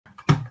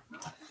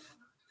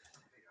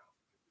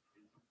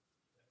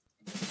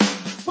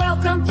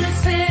Welcome to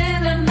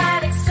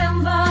Cinematic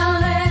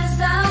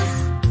Symbolisms,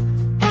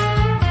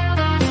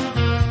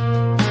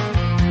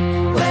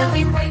 where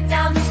we break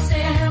down the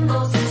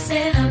symbols in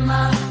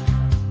cinema.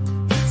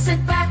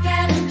 Sit back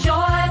and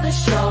enjoy the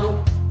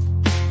show.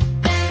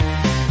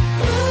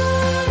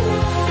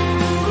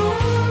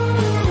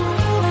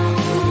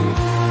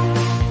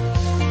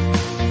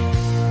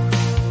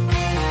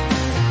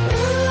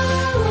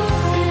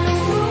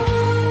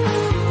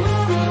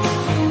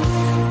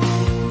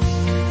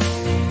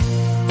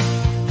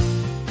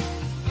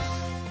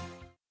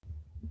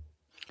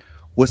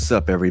 What's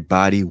up,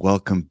 everybody?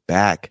 Welcome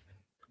back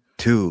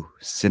to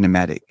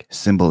Cinematic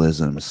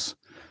Symbolisms.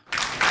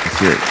 Let's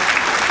hear it.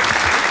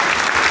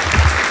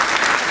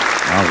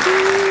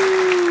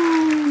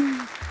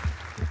 Oh.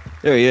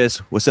 There he is.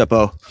 What's up,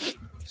 Bo?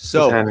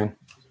 So,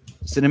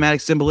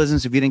 Cinematic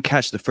Symbolisms, if you didn't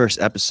catch the first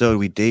episode,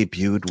 we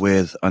debuted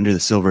with Under the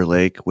Silver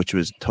Lake, which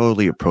was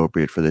totally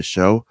appropriate for this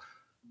show.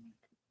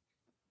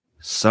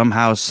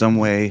 Somehow,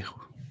 someway,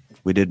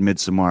 we did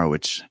Midsommar,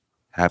 which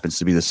happens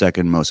to be the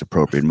second most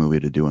appropriate movie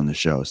to do on the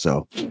show.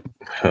 So,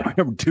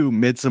 number 2,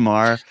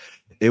 Midsommar.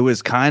 It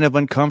was kind of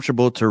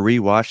uncomfortable to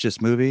rewatch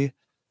this movie.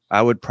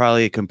 I would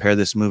probably compare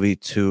this movie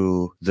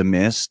to The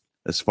Mist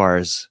as far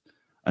as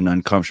an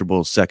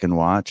uncomfortable second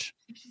watch.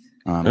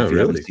 If you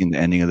haven't seen the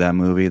ending of that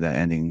movie, that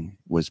ending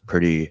was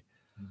pretty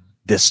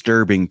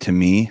disturbing to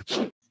me.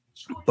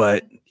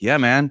 But yeah,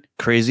 man,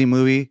 crazy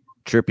movie,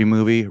 trippy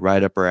movie,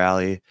 right up our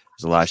alley.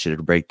 There's a lot of shit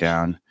to break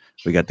down.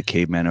 We got the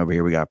caveman over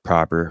here. We got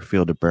Proper,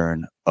 Field to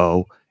Burn,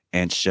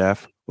 and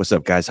Chef. What's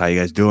up, guys? How you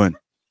guys doing?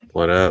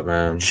 What up,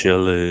 man?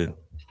 Chilling.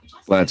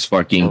 Let's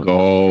fucking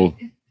go.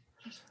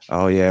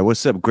 Oh, yeah.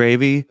 What's up,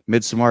 Gravy?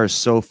 Midsommar is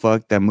so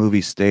fucked. That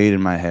movie stayed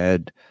in my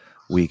head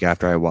week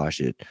after I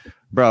watched it.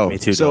 Bro, Me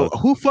too, so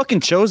dog. who fucking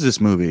chose this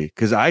movie?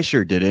 Because I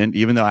sure didn't,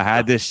 even though I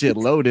had this shit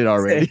loaded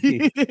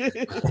already.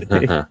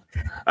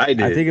 I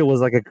did. I think it was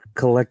like a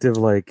collective,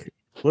 like,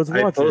 let's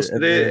watch I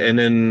posted it, and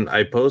then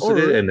I posted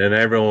it, and then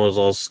everyone was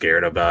all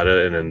scared about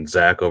it. And then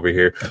Zach over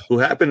here, who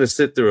happened to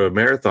sit through a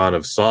marathon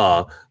of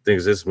Saw,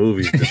 thinks this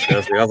movie's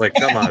disgusting. I was like,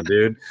 come on,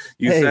 dude.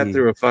 You sat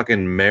through a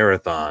fucking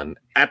marathon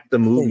at the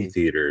movie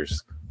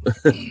theaters.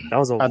 That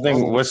was I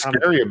think what's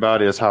scary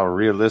about it is how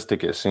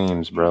realistic it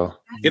seems, bro.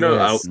 You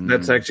know,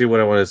 that's actually what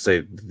I want to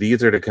say.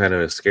 These are the kind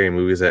of scary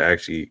movies that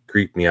actually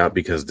creep me out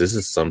because this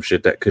is some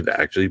shit that could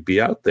actually be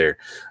out there.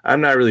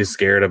 I'm not really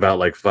scared about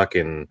like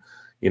fucking,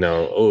 you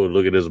know, oh,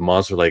 look at this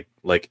monster like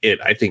it.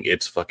 I think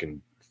it's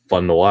fucking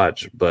fun to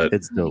watch, but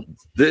it's dope.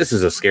 This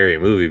is a scary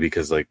movie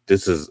because like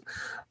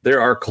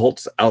there are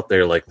cults out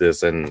there like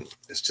this, and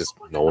it's just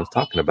no one's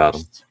talking about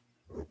them.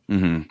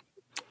 Mm-hmm.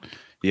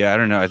 Yeah, I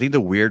don't know. I think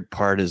the weird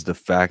part is the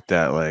fact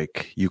that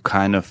like you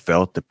kind of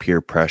felt the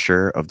peer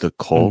pressure of the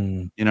cult.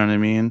 You know what I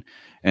mean?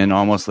 And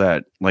almost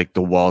that like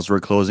the walls were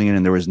closing in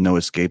and there was no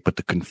escape but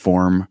to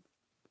conform,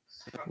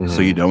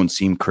 so you don't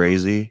seem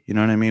crazy. You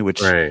know what I mean?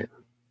 Which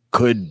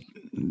could.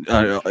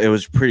 It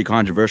was pretty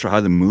controversial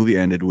how the movie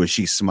ended. Was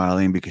she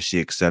smiling because she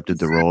accepted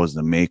the role as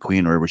the May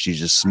Queen, or was she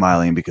just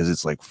smiling because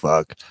it's like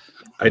fuck?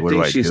 What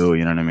do I do?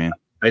 You know what I mean?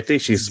 I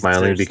think she's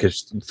smiling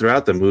because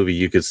throughout the movie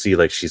you could see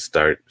like she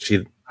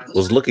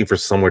was looking for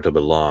somewhere to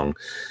belong,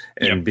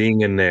 and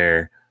being in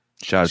there,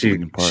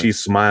 she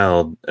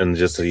smiled and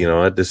just said, you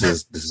know what, this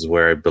is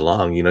where I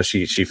belong. You know,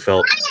 she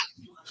felt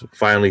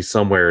finally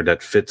somewhere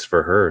that fits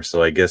for her.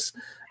 So I guess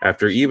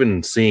after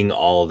even seeing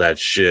all that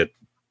shit,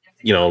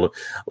 you know,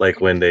 like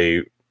when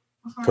they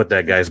put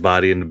that guy's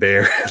body in the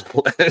bear,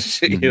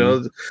 you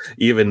know,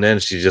 even then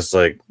she's just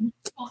like,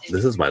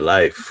 this is my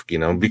life, you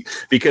know,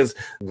 because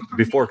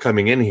before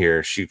coming in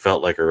here, she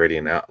felt like already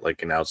an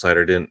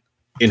outsider, didn't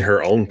in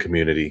her own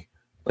community,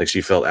 like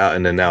she felt out,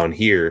 and then now in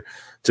here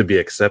to be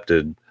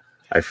accepted,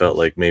 I felt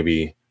like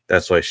maybe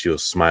that's why she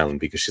was smiling,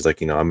 because she's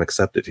like, you know, I'm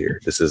accepted here.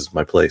 This is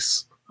my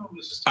place.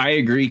 I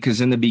agree,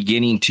 because in the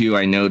beginning too,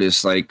 I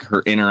noticed like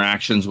her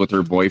interactions with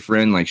her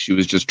boyfriend, like she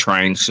was just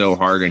trying so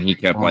hard, and he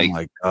kept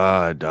my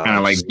God, kind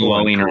of like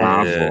blowing her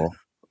off.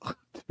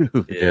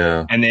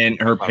 Yeah. And then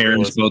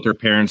both her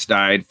parents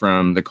died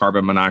from the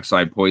carbon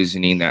monoxide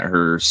poisoning that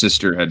her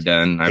sister had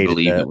done. I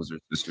believe it was her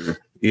sister.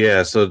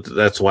 Yeah, so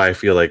that's why I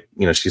feel like,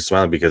 you know, she's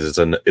smiling, because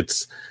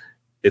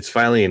it's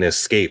finally an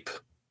escape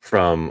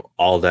from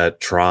all that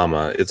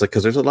trauma. It's like,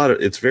 because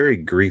it's very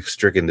grief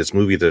stricken, this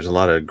movie. There's a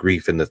lot of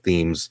grief in the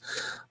themes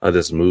of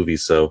this movie.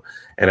 So,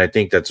 and I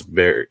think that's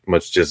very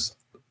much just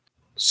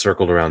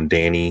circled around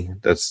Danny.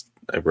 That's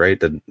right,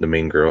 the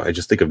main girl. I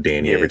just think of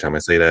Danny every time I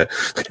say that.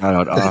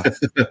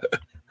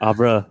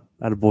 Abra,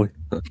 attaboy.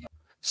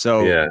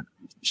 So yeah.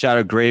 Shout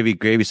out Gravy.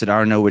 Gravy said, I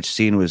don't know which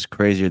scene was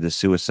crazier, the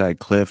suicide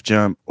cliff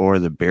jump or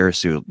the bear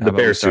suit. The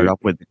bear suit. Start off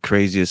with the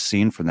craziest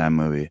scene from that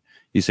movie.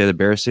 You say the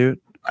bear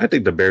suit? I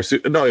think the bear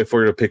suit. No, if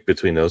we're to pick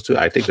between those two,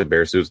 I think the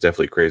bear suit is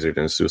definitely crazier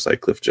than the suicide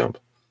cliff jump.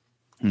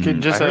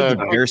 Just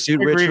the bear suit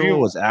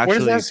ritual was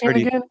actually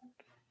pretty.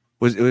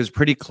 It was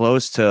pretty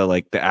close to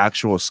like the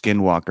actual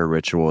skinwalker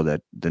ritual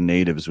that the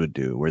natives would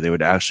do, where they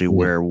would actually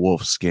wear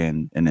wolf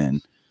skin, and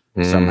then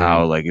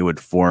somehow like it would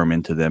form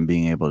into them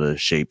being able to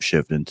shape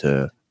shift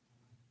into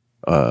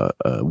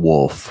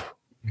wolf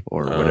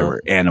or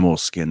whatever animal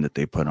skin that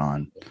they put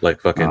on,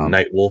 like fucking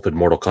Night Wolf in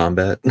Mortal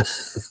Kombat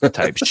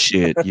type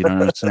shit. You know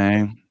what I'm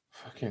saying?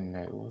 Fucking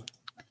Night Wolf.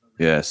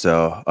 Yeah.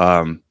 So,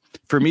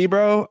 for me,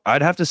 bro,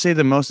 I'd have to say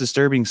the most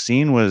disturbing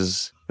scene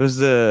was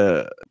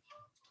the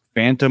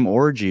Phantom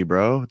orgy,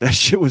 bro. That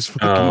shit was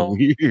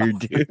fucking weird,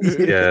 dude.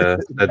 Yeah,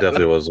 that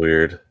definitely was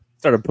weird.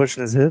 Started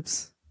pushing his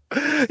hips.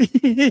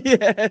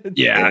 Yeah.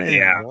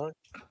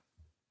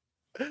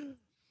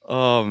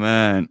 Oh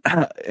man,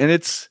 and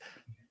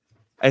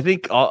I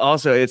think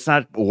also it's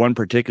not one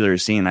particular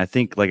scene. I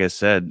think, like I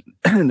said,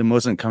 the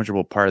most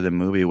uncomfortable part of the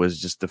movie was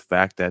just the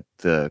fact that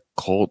the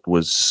cult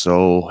was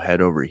so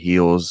head over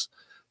heels.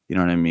 You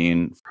know what I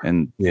mean?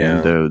 And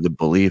the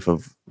belief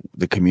of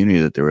the community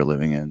that they were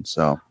living in.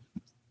 So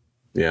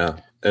yeah,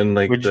 and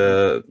like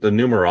the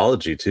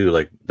numerology too,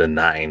 like the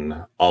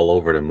 9 all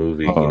over the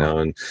movie. You know,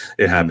 and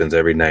it happens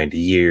every 90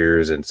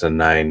 years. And it's a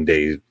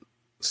 9-day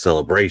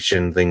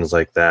celebration, things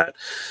like that.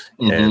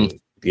 And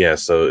yeah,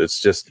 so it's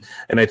just,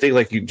 and I think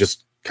like you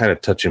just kind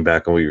of touching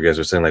back on what you guys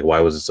were saying, like why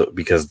was it so?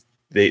 Because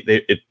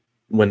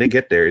when they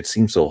get there, it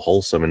seems so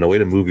wholesome, and the way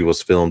the movie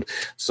was filmed,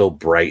 so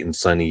bright and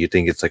sunny. You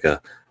think it's like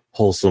a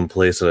wholesome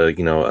place,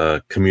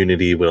 a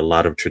community with a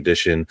lot of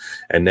tradition,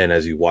 and then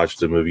as you watch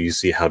the movie, you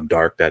see how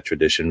dark that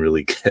tradition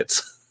really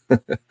gets.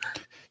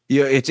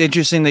 Yeah, it's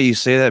interesting that you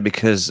say that,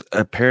 because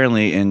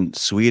apparently in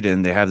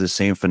Sweden they have the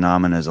same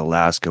phenomenon as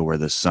Alaska, where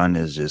the sun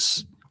is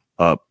just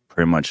up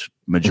pretty much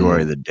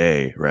majority of the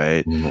day,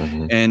 right?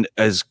 And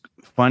as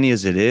funny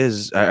as it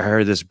is, I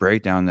heard this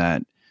breakdown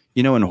that,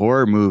 you know, in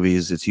horror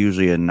movies it's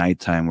usually at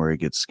nighttime where it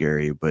gets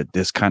scary, but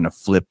this kind of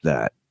flipped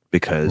that,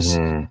 because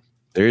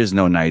there is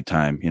no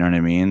nighttime, you know what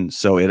I mean?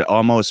 So it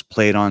almost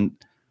played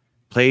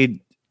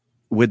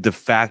with the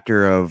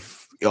factor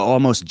of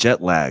almost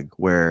jet lag,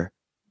 where,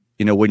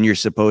 you know, when you're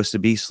supposed to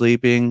be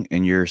sleeping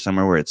and you're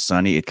somewhere where it's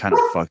sunny, it kind of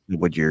fucked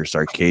with your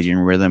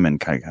circadian rhythm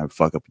and kind of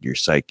fuck up with your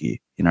psyche.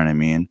 You know what I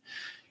mean?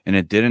 And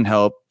it didn't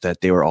help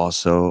that they were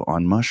also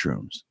on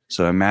mushrooms.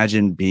 So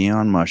imagine being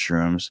on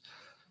mushrooms,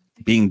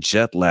 being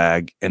jet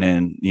lagged, and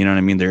then, you know what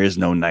I mean? There is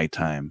no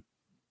nighttime.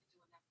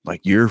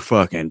 Like, you're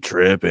fucking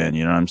tripping.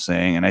 You know what I'm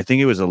saying? And I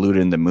think it was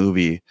alluded in the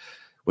movie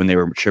when they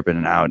were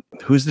tripping out.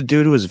 Who's the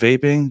dude who was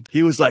vaping?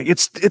 He was like,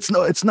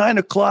 it's 9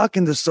 o'clock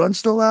and the sun's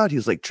still out. He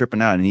was like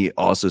tripping out. And he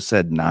also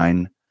said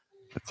 9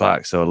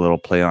 o'clock. So a little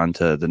play on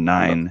to the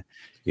 9.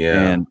 Yeah.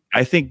 And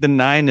I think the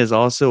 9 is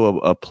also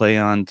a play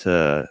on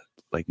to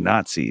like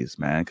Nazis,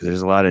 man, because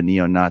there's a lot of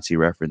neo-Nazi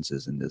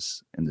references in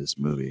this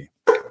movie.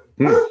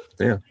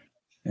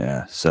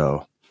 Yeah.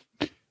 So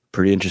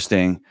pretty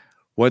interesting.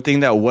 One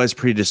thing that was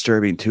pretty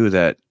disturbing too,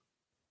 that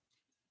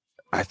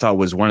I thought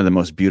was one of the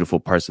most beautiful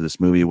parts of this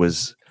movie,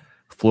 was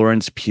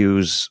Florence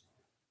Pugh's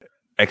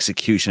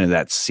execution of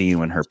that scene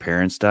when her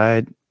parents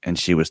died and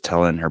she was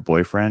telling her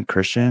boyfriend,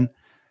 Christian,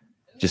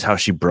 just how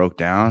she broke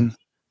down.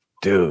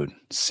 Dude,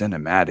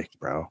 cinematic,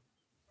 bro.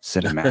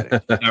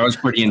 Cinematic. That was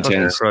pretty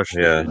intense.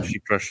 She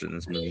crushed it in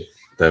this movie.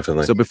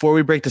 Definitely. So before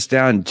we break this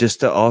down,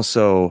 just to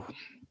also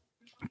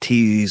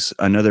tease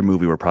another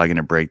movie we're probably going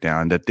to break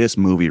down that this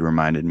movie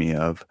reminded me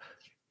of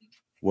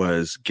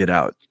was Get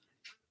Out.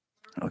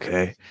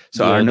 Okay.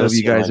 So I don't know if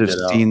you guys have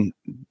seen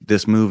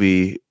this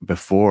movie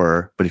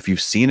before, but if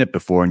you've seen it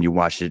before and you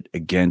watch it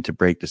again to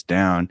break this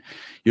down,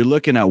 you're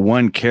looking at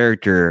one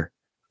character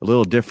a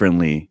little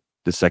differently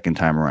the second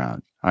time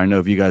around. I don't know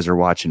if you guys are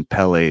watching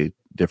Pele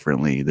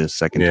differently this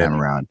second time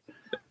around.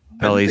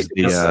 Pele's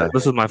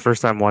this was my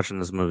first time watching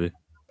this movie.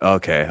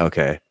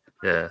 Okay.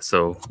 Yeah,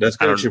 so that's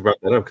good that you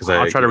brought that up, because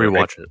I'll try to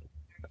rewatch it.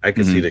 I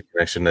can see the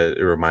connection that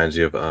it reminds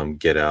you of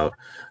Get Out.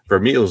 For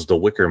me, it was The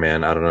Wicker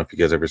Man. I don't know if you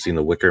guys ever seen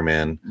The Wicker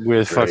Man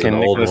with fucking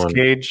Nicolas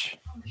Cage.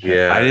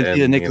 Yeah, I didn't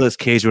see the Nicolas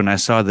Cage when I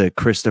saw the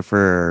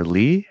Christopher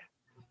Lee.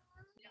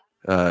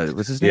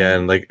 What's his name? Yeah,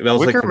 and like that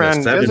was Wicker like from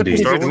Man, the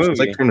 70s. It's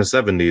like from the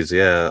 70s,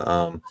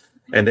 yeah.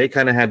 And they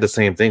kind of had the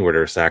same thing where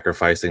they're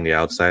sacrificing the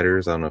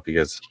outsiders. I don't know if you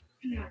guys.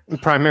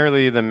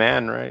 Primarily the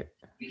man, right?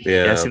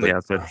 Yeah, I've seen the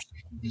outsiders.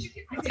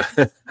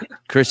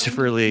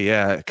 Christopher Lee,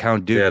 yeah,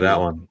 Count Dooku. Yeah, that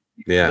one.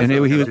 Yeah, and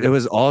it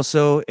was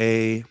also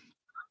a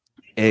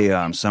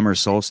summer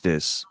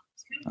solstice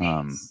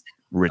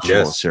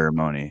ritual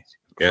ceremony.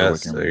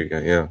 Yes, there you go.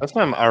 Yeah, that's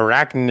some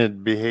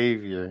arachnid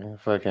behavior.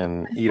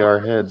 Fucking eat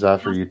our heads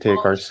after you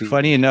take our seat.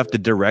 Funny enough, the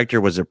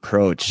director was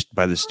approached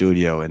by the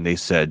studio and they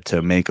said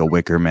to make a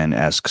Wicker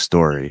Man-esque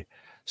story.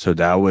 So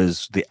that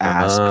was the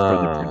ask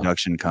for the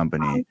production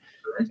company.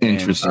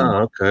 Interesting.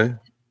 Okay.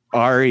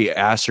 Ari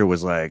Aster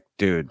was like,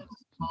 dude,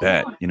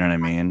 bet. You know what I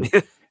mean?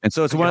 And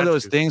so it's one of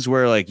those things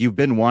where like you've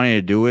been wanting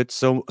to do it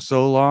so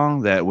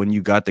long that when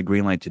you got the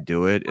green light to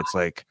do it, it's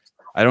like,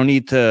 I don't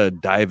need to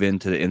dive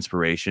into the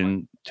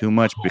inspiration too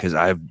much because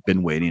I've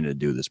been waiting to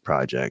do this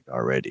project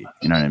already.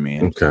 You know what I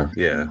mean? Okay.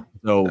 Yeah.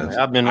 So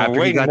I've been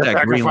waiting got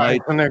that green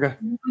light.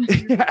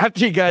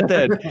 After he got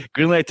that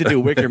green light to do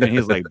Wicker Man,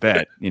 he's like,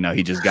 bet. You know,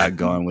 he just got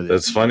going with it.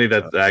 It's funny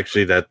that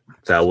actually that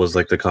was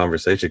like the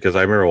conversation, because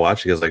I remember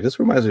watching it. I was like, this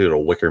reminds me of a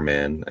Wicker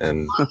Man,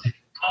 and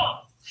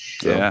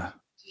yeah.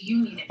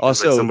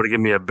 Also, like, somebody give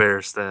me a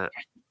bear stat.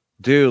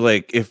 Dude,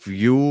 like if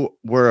you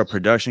were a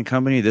production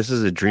company, this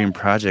is a dream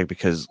project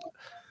because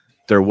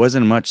there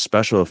wasn't much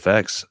special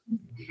effects.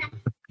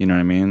 You know what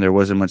I mean? There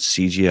wasn't much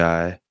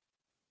CGI.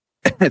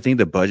 I think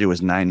the budget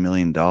was $9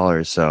 million.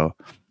 So,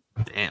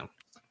 damn.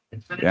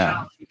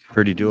 Yeah,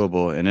 pretty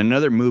doable. And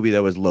another movie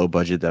that was low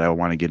budget that I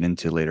want to get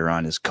into later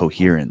on is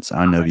Coherence. I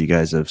don't know if you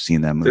guys have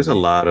seen that movie. There's a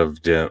lot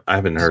of gems. I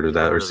haven't heard of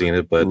that or seen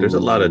it, but there's a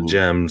lot of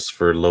gems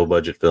for low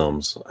budget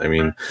films. I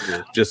mean,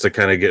 just to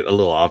kind of get a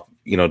little off,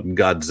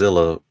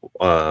 Godzilla,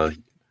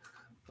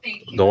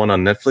 the one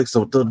on Netflix,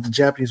 the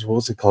Japanese, what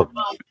was it called?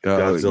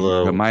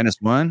 Godzilla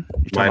 -1.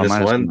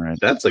 -1. Right?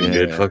 That's a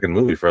good fucking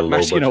movie for a low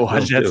budget. I'm gonna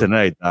watch that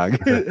tonight, dog.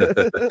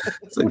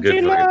 It's a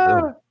good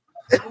fucking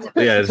film.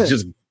 Yeah, it's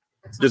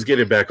just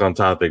getting back on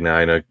topic now.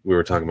 I know we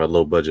were talking about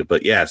low budget,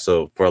 but yeah,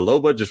 so for a low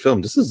budget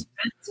film,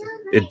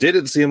 it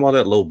didn't seem all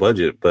that low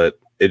budget, but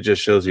it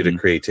just shows you the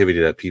creativity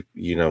that people,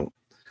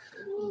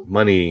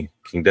 money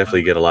can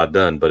definitely get a lot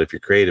done, but if you're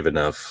creative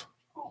enough.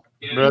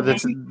 Bro,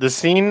 the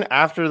scene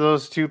after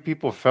those two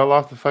people fell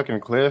off the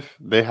fucking cliff,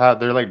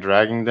 they're like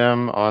dragging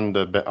them on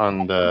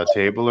the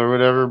table or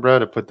whatever, bro,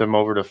 to put them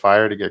over the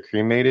fire to get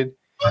cremated.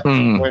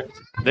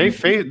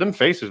 Them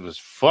faces was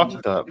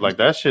fucked up. Like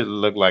that shit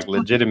looked like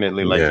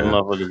legitimately like the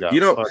motherfuckers got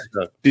fucked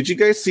up. Did you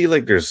guys see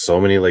like there's so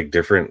many like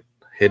different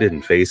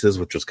hidden faces,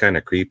 which was kind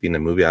of creepy in the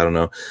movie? I don't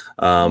know.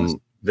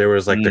 There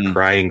was like the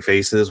crying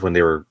faces when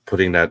they were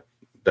putting that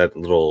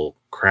little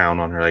crown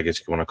on her, I guess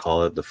you want to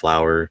call it, the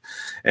flower.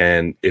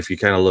 And if you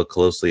kind of look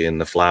closely in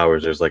the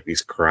flowers, there's like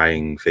these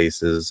crying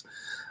faces.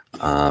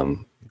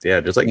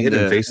 There's like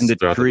hidden faces in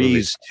the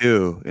trees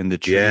too. In the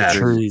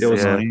trees,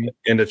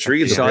 in the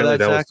trees. Apparently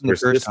that was her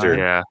sister.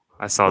 Yeah,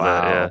 I saw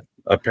that. Yeah,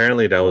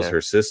 apparently that was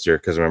her sister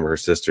because remember her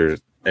sister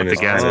and the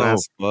gas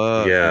mask.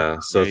 Yeah,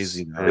 so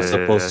it's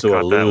supposed to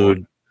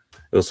allude.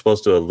 It was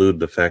supposed to allude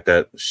the fact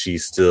that she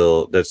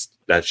still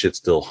that shit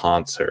still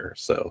haunts her.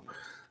 So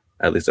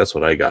at least that's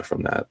what I got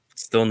from that.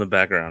 Still in the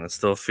background. It's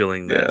still a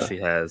feeling that she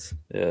has.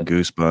 Yeah.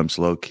 Goosebumps,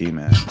 low key,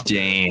 man.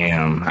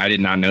 Damn, I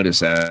did not notice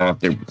that.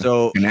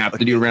 So gonna have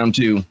to do round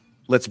 2.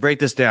 Let's break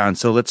this down.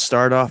 So let's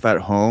start off at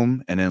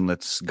home, and then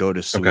let's go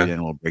to Sweden. Okay.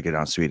 And we'll break it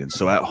down Sweden.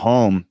 So at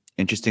home,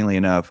 interestingly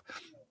enough,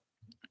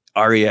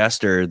 Ari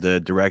Aster, the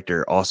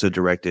director, also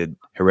directed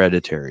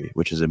Hereditary,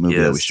 which is a movie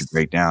that we should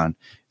break down.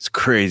 It's a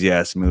crazy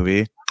ass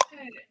movie.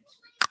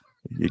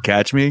 You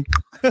catch me?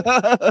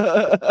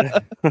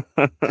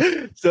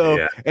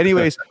 So,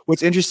 anyways,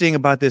 what's interesting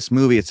about this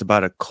movie, it's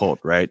about a cult,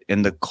 right?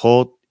 And the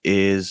cult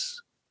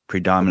is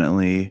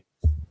predominantly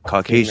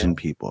Caucasian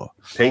people.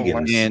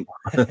 Pagans. And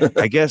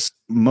I guess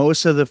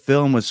most of the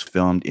film was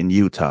filmed in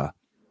Utah.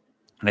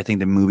 And I think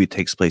the movie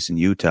takes place in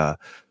Utah,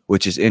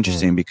 which is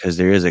interesting because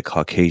there is a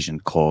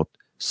Caucasian cult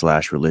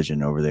 /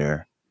 religion over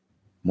there.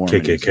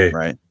 Mormonism, KKK.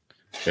 right?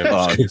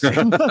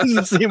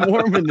 Say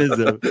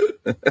Mormonism.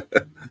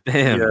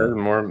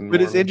 Damn.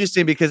 But it's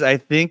interesting because I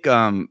think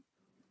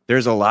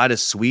there's a lot of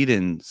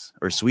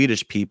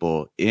Swedish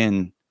people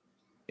in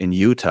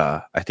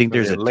Utah. I think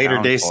there's a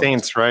Later Day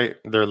Saints, right?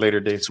 They're Later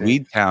Day Saints.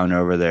 Swedetown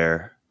over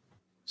there.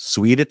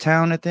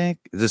 Swedetown, I think,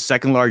 is the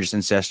second largest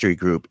ancestry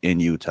group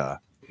in Utah.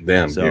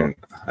 Damn, dude,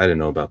 I didn't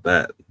know about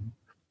that.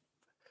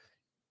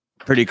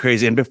 Pretty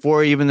crazy. And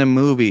before even the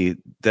movie,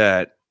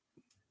 that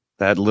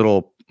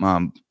little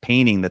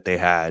painting that they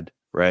had,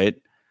 right,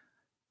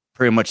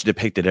 pretty much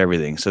depicted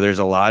everything. So there's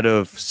a lot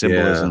of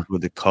symbolism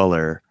with the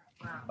color,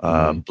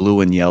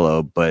 blue and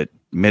yellow, but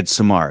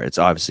Midsommar, it's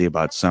obviously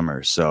about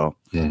summer. So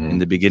in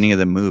the beginning of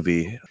the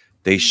movie,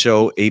 they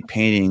show a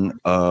painting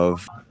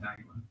of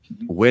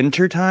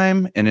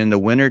wintertime, and in the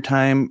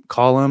wintertime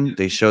column,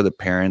 they show the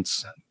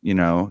parents,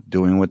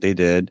 doing what they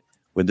did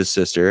with the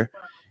sister.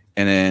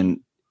 And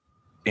then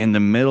in the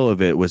middle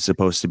of it was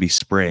supposed to be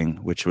spring,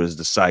 which was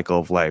the cycle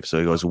of life. So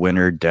it goes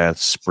winter, death,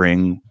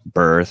 spring,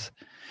 birth.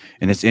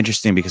 And it's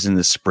interesting because in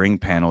the spring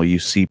panel, you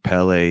see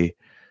Pele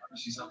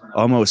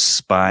almost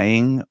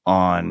spying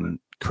on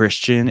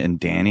Christian and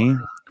Danny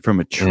from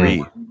a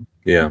tree.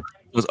 Yeah.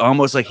 It was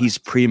almost like he's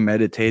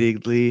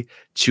premeditatedly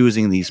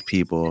choosing these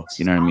people,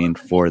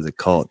 for the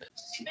cult.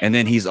 And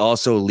then he's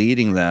also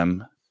leading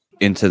them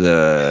into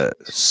the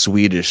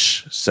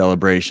Swedish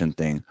celebration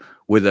thing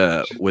with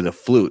a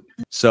flute.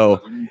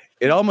 So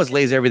it almost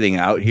lays everything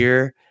out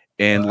here.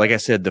 And like I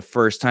said, the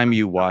first time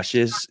you watch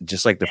this,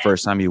 just like the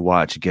first time you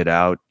watch Get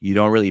Out, you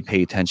don't really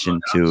pay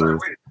attention to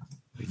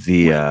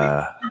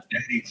the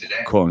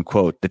quote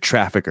unquote the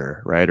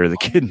trafficker, right, or the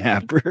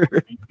kidnapper.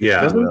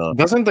 Yeah.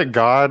 Doesn't the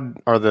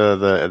god or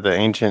the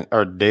ancient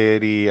or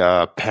deity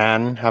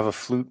Pan have a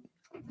flute?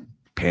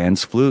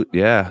 Pan's flute,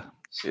 yeah.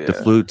 The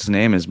flute's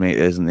name is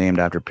named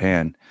after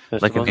Pan,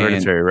 like in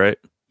Hereditary, right?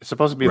 It's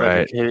supposed to be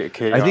right.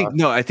 Like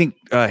I think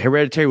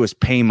Hereditary was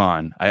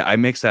Paimon. I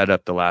mixed that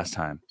up the last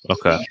time.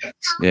 Okay.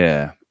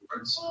 Yeah.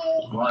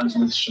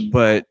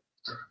 But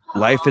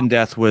life and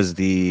death was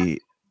the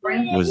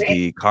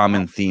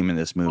common theme in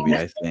this movie,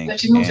 I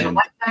think, and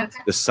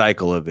the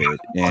cycle of it.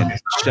 And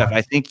Chef,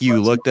 I think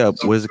you looked up,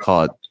 what is it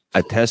called?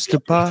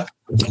 Atestupa?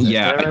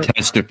 Yeah,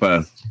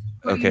 Testupa.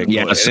 Okay, cool.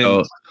 Yeah,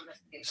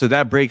 so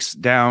that breaks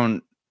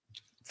down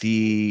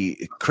the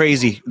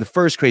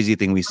first crazy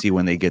thing we see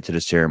when they get to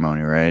the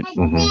ceremony, right?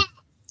 Mm-hmm.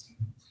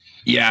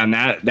 Yeah, and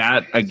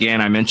that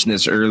again, I mentioned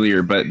this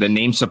earlier, but the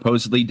name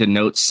supposedly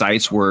denotes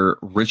sites where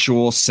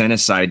ritual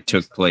genocide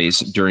took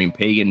place during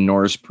pagan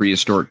Norse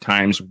prehistoric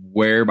times,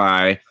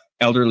 whereby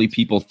elderly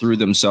people threw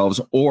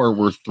themselves or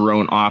were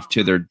thrown off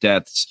to their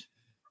deaths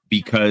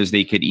because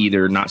they could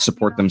either not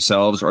support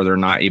themselves or they're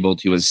not able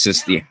to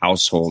assist the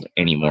household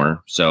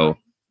anymore. So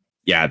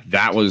yeah,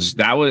 that was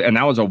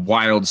a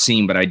wild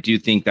scene, but I do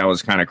think that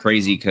was kind of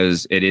crazy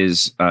because it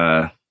is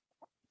a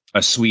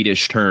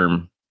Swedish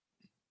term.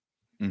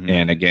 Mm-hmm.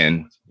 And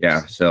again,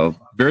 yeah, so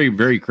very,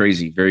 very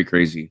crazy, very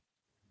crazy.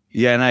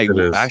 Yeah, and I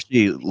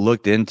actually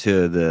looked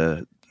into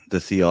the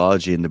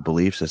theology and the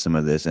belief system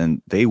of this,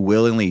 and they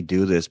willingly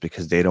do this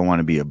because they don't want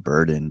to be a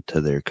burden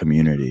to their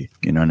community.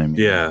 You know what I mean?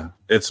 Yeah,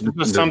 it's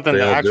something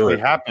that actually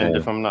happened,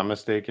 if I'm not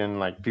mistaken.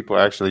 Like, people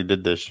actually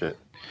did this shit.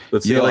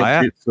 But see,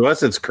 to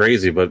us, it's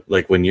crazy, but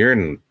like when you're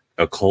in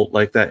a cult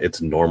like that, it's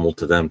normal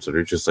to them. So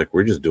they're just like,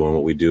 we're just doing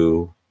what we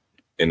do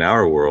in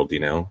our world, you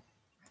know?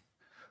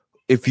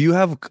 If you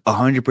have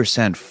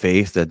 100%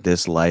 faith that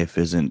this life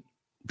isn't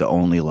the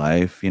only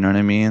life, you know what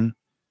I mean?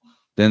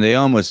 Then they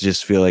almost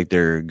just feel like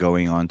they're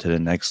going on to the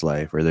next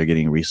life, or they're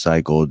getting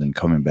recycled and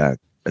coming back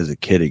as a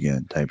kid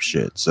again type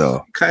shit.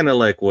 So kind of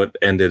like what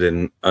ended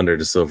in Under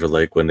the Silver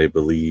Lake when they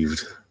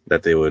believed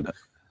that they would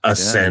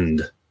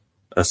ascension.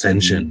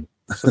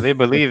 So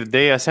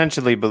they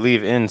essentially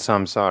believe in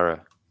samsara.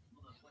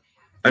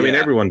 I mean,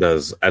 everyone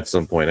does at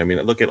some point. I mean,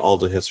 look at all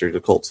the history of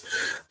the cults.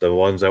 The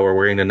ones that were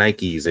wearing the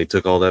Nikes, they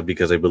took all that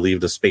because they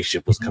believed the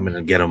spaceship was coming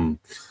to get them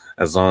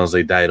as long as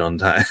they died on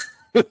time.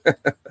 Oh,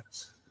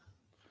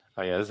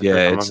 yeah, this is the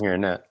first time I'm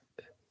hearing that.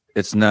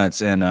 It's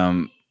nuts.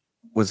 And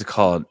what's it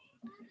called?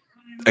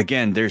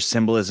 Again, there's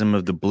symbolism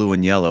of the blue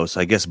and yellow. So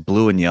I guess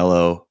blue and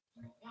yellow,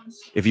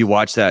 if you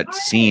watch that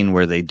scene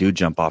where they do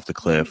jump off the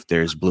cliff,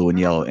 there's blue and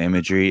yellow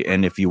imagery.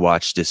 And if you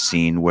watch this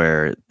scene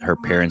where her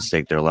parents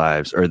take their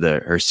lives, or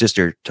her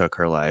sister took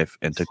her life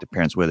and took the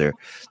parents with her,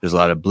 there's a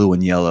lot of blue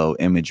and yellow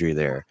imagery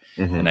there.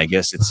 Mm-hmm. And I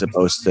guess it's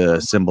supposed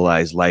to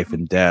symbolize life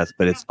and death,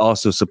 but it's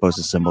also supposed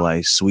to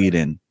symbolize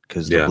Sweden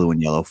because the blue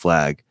and yellow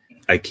flag.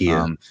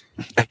 IKEA,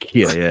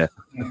 yeah.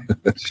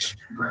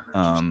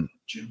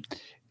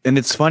 And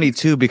it's funny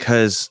too,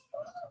 because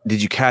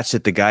did you catch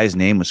that the guy's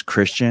name was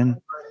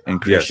Christian? And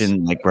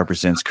Christian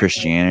represents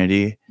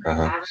Christianity.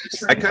 Uh-huh.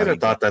 I kind of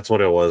thought that's what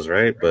it was,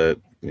 right? But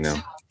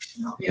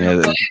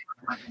the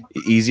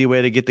easy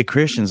way to get the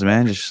Christians,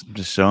 man. Just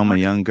show them a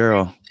young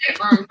girl.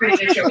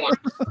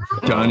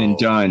 Done and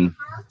done.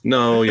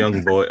 No,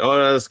 young boy.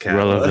 Oh, that's Catholic.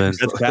 Relevant.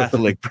 That's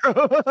Catholic, bro.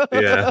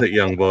 Yeah, the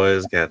young boy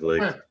is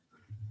Catholic.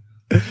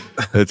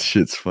 That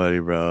shit's funny,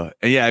 bro.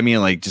 And yeah, I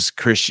mean, like, just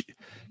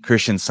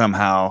Christian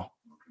somehow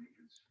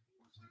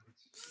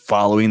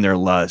following their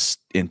lust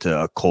into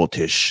a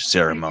cultish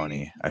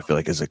ceremony, I feel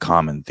like is a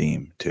common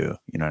theme too.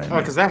 You know what I mean?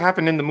 Because that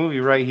happened in the movie,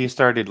 right? He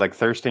started like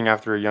thirsting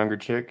after a younger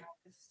chick.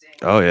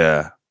 Oh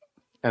yeah,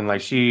 and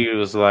like she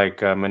was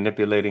like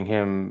manipulating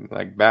him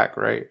like back,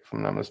 right? If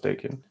I'm not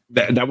mistaken.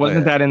 That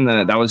wasn't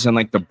that was in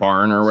like the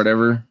barn or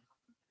whatever.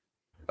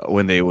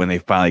 When they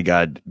finally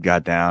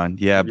got down,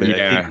 yeah, but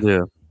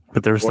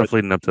but there was stuff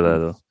leading up to that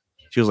though.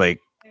 She was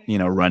like,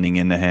 running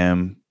into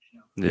him.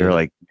 They were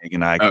like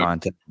making eye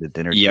contact at the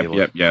dinner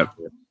table. Yep.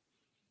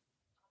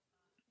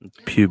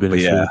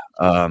 Puberty.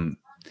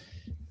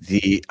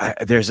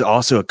 There's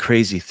also a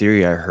crazy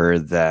theory I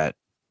heard that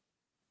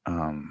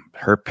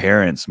her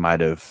parents might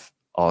have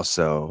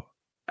also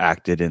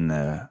acted in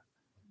the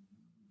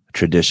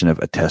tradition of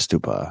a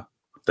testupa.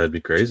 That'd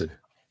be crazy.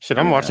 Shit,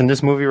 I'm watching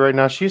this movie right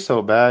now. She's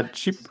so bad.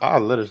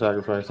 I'll let her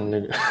sacrifice a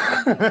nigga.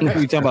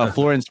 You talking about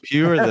Florence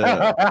Pugh or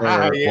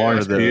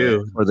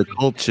the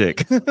cult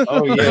chick?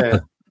 Oh yeah.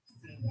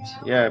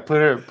 Yeah,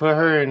 put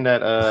her in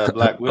that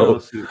Black Widow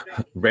suit.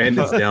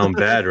 Brandon's down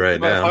bad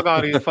right now. Fuck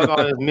all these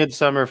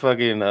Midsommar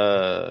fucking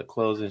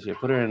clothes and shit.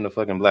 Put her in the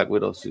fucking Black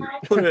Widow suit.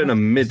 Put her in a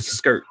mid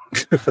skirt.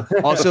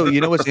 Also,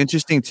 you know what's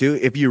interesting too?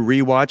 If you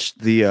rewatch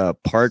the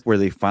part where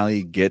they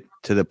finally get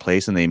to the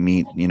place and they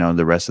meet,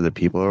 the rest of the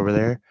people over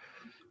there,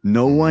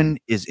 no one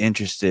is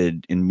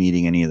interested in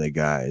meeting any of the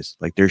guys.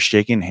 Like, they're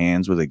shaking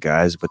hands with the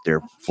guys, but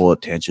their full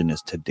attention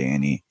is to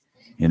Danny,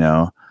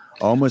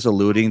 almost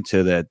alluding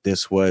to that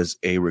this was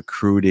a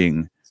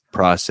recruiting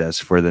process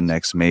for the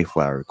next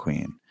Mayflower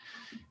Queen.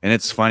 And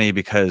it's funny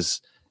because,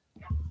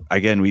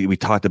 again, we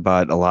talked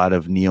about a lot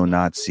of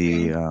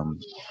neo-Nazi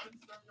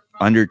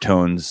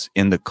undertones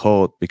in the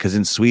cult, because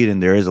in Sweden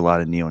there is a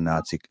lot of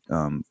neo-Nazi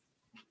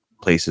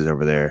places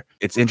over there.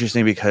 It's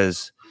interesting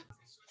because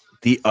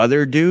the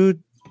other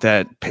dude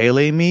that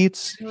Pele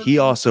meets, he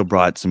also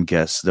brought some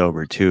guests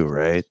over too,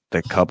 right?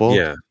 The couple.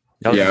 Yeah.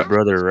 That was his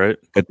brother, right?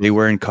 But they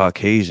weren't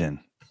Caucasian.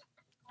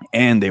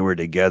 And they were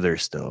together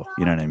still.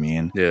 You know what I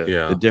mean?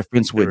 Yeah. The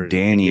difference with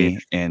Danny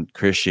and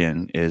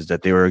Christian is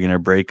that they were going to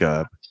break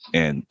up,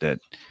 and that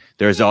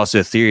there's also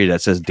a theory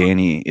that says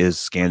Danny is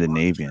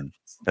Scandinavian.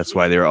 That's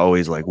why they're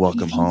always like,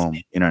 welcome home.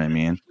 You know what I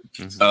mean?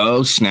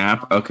 Oh,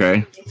 snap.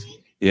 Okay.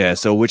 Yeah,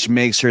 so which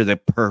makes her the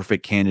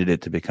perfect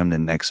candidate to become the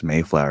next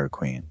Mayflower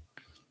Queen.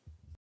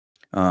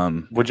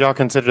 Would y'all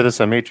consider this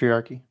a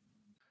matriarchy?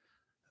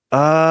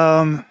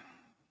 What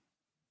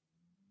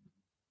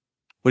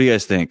do you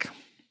guys think?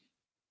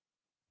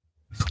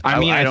 I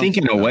mean, I think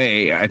in a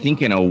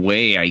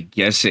way, I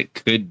guess it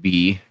could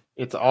be.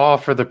 It's all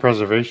for the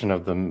preservation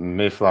of the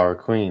Mayflower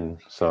Queen.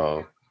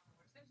 So,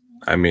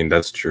 I mean,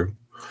 that's true.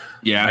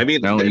 Yeah, I mean,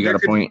 no, you got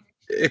a point.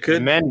 It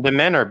could. The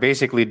men are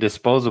basically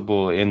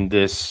disposable in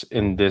this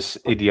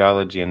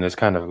ideology and this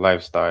kind of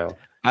lifestyle.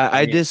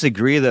 I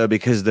disagree though,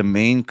 because the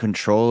main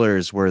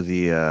controllers were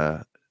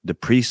the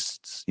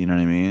priests. You know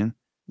what I mean?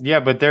 Yeah,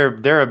 but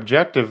their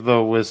objective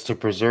though was to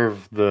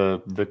preserve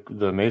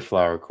the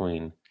Mayflower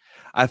Queen.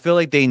 I feel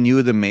like they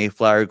knew the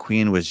Mayflower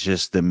Queen was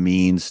just the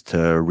means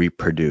to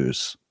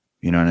reproduce.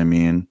 You know what I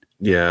mean?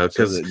 Yeah,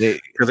 because they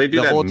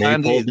do the whole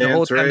time. The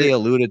whole time they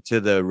alluded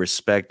to the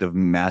respect of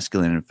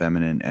masculine and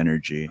feminine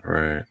energy,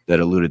 right? That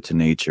alluded to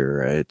nature,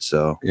 right?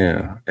 So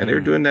yeah, and they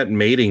were doing that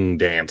mating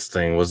dance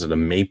thing. Was it a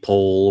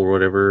maypole or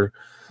whatever?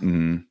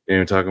 Mm-hmm. You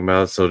know, talking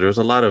about. So there's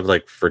a lot of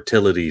like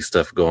fertility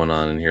stuff going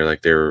on in here.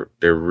 Like they're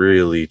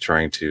really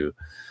trying to.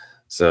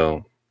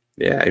 So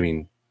yeah, I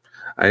mean,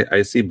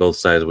 I see both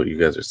sides of what you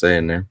guys are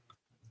saying there.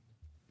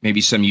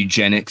 Maybe some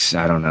eugenics.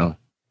 I don't know.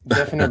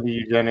 Definitely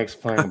eugenics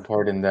playing a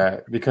part in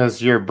that,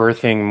 because you're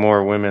birthing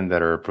more women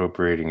that are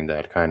appropriating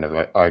that kind of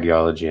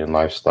ideology and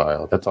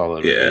lifestyle. That's all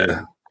it is.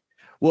 Yeah.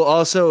 Well,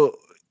 also,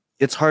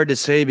 it's hard to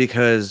say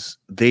because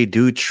they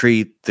do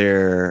treat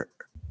their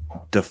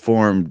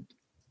deformed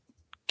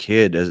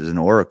kid as an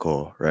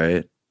oracle,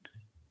 right?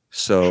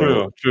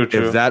 So true.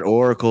 If that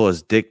oracle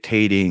is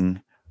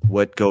dictating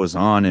what goes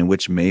on and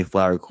which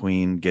Mayflower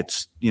Queen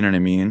gets, you know what I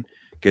mean,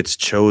 gets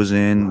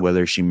chosen,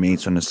 whether she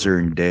mates on a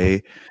certain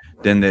day,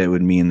 then that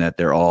would mean that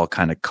they're all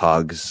kind of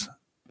cogs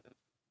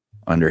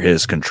under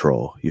his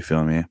control. You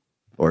feel me?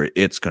 Or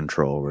its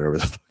control, whatever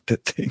the fuck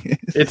that thing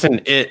is. It's an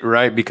it,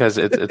 right? Because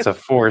it's a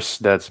force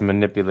that's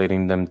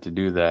manipulating them to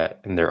do that,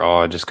 and they're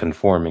all just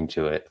conforming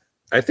to it.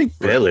 I think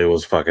Pele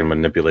was fucking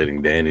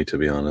manipulating Danny, to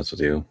be honest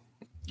with you.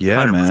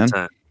 Yeah, 100%.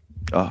 man.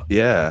 Oh,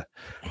 yeah.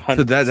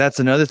 So that's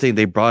another thing.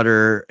 They brought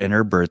her in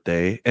her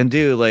birthday. And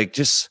dude, like,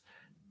 just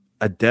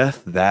a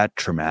death that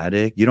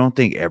traumatic, you don't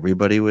think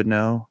everybody would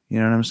know? You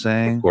know what I'm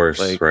saying? Of course,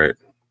 like, right.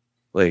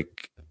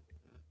 Like,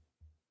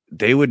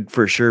 they would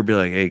for sure be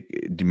like, hey,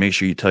 make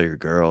sure you tell your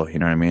girl, you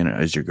know what I mean?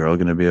 Is your girl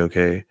going to be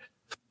okay?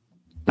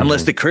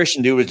 Unless the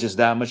Christian dude was just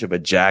that much of a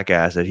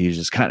jackass that he's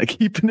just kind of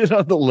keeping it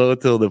on the low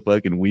till the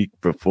fucking week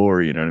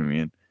before, you know what I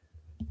mean?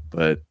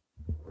 But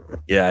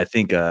yeah, I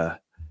think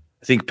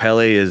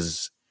Pele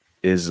is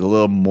a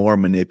little more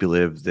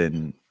manipulative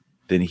than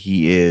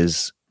he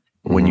is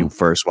when you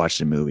first watch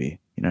the movie.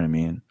 You know what I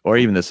mean? Or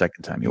even the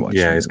second time you watch it.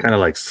 Yeah, he's kind of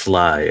like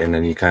sly, and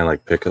then you kind of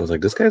like pick up,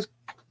 like, this guy's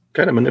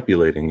kind of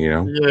manipulating, you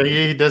know? Yeah,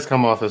 he does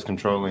come off as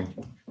controlling.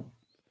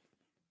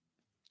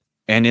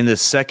 And in the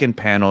second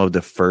panel of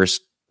the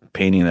first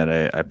painting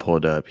that I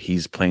pulled up,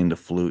 he's playing the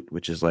flute,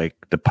 which is like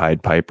the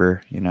Pied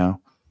Piper, you know?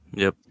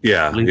 Yep.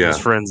 Yeah. Leave his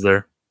friends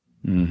there.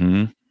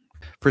 Mm-hmm.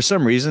 For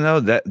some reason,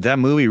 though, that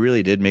movie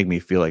really did make me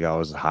feel like I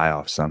was high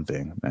off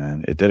something,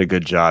 man. It did a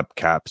good job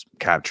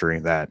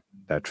capturing that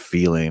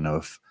feeling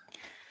of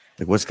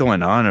like, what's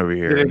going on over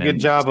here? Did a good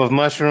job of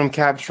mushroom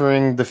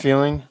capturing the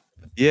feeling.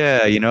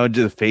 Yeah, you know,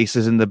 the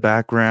faces in the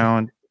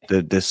background,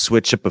 the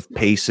switch up of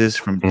paces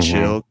from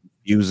chill,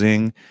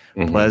 confusing,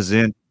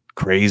 pleasant,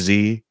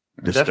 crazy,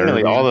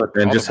 definitely all the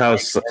and all just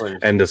the how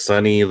and the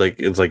sunny, like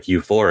it's like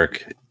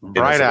euphoric,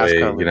 bright ass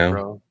colors, you know.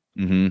 bro.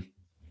 Mm-hmm.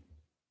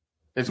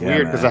 It's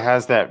weird because it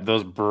has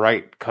those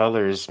bright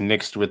colors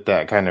mixed with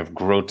that kind of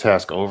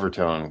grotesque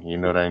overtone. You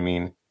know what I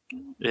mean?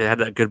 It had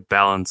that good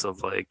balance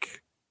of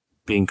like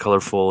being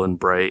colorful and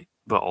bright,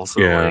 but also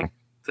like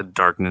the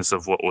darkness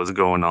of what was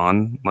going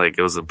on. Like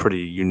it was a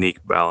pretty unique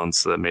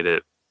balance that made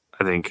it,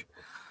 I think,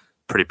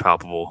 pretty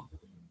palpable.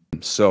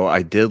 So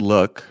I did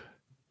look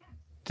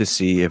to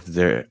see if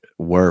there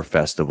were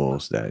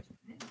festivals that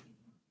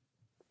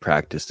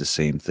practice the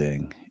same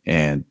thing,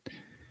 and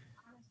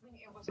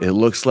it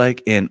looks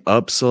like in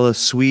Uppsala,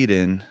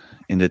 Sweden,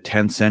 in the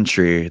 10th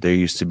century, there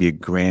used to be a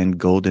grand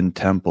golden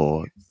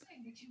temple.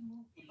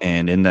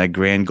 And in that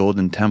grand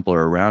golden temple,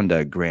 or around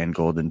that grand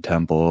golden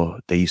temple,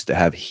 they used to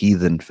have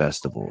heathen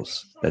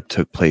festivals that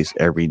took place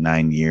every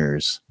 9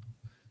 years.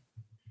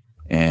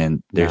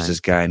 And there's this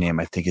guy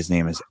named, I think his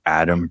name is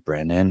Adam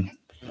Brennan.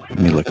 Let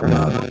me look him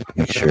up,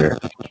 make sure.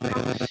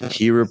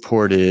 He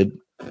reported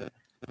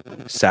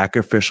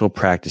sacrificial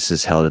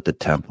practices held at the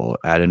temple.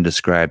 Adam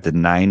described the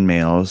 9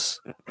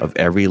 males of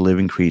every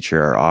living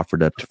creature are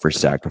offered up for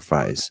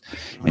sacrifice,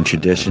 and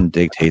tradition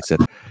dictates that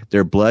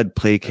their blood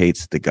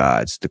placates the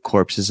gods. The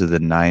corpses of the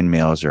 9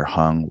 males are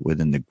hung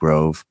within the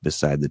grove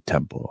beside the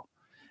temple.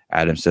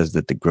 Adam says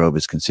that the grove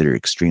is considered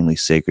extremely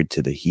sacred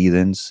to the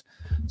heathens,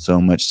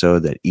 so much so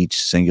that each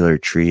singular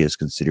tree is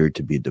considered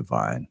to be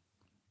divine.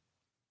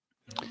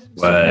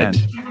 What?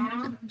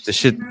 The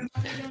shit.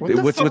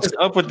 What's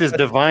up with this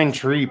divine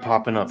tree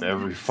popping up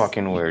every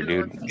fucking where,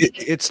 dude?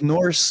 It's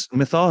Norse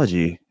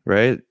mythology,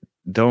 right?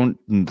 Don't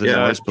the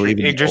Norse believe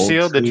in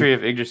Yggdrasil, the tree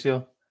of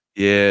Yggdrasil?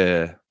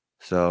 Yeah.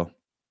 So,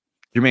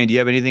 Jermaine, do you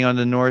have anything on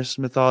the Norse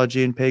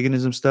mythology and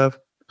paganism stuff?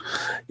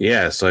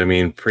 Yeah. So, I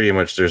mean, pretty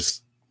much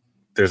there's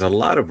a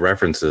lot of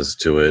references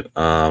to it.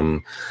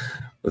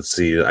 Let's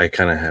see. I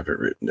kind of have it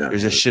written down.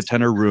 There's a shit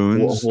ton of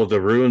runes. Well, the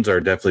runes are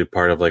definitely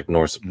part of like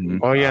Norse.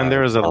 Oh yeah, and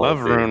there was a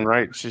love rune,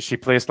 right? She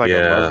placed like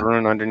a love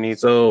rune underneath.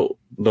 So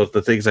the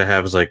things I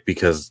have is like,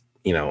 because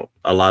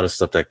a lot of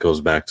stuff that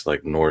goes back to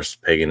like Norse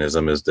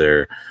paganism is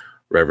their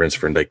reverence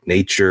for like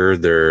nature,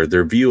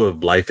 their view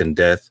of life and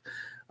death.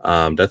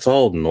 That's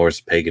all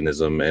Norse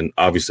paganism, and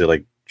obviously,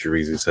 like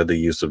Jerizi said, the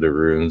use of the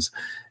runes.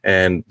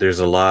 And there's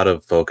a lot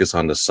of focus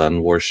on the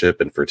sun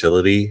worship and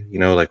fertility.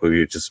 Like what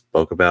we just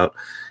spoke about.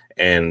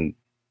 And,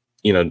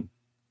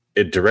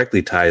 it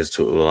directly ties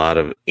to a lot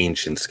of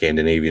ancient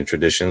Scandinavian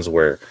traditions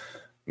where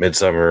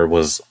Midsommar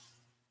was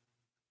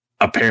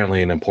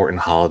apparently an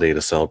important holiday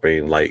to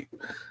celebrate light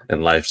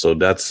and life. So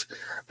that's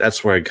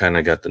where I kind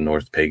of got the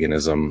Norse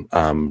paganism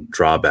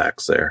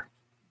drawbacks there.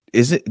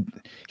 Is it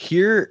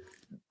here?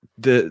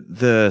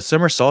 The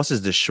summer solstice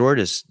is the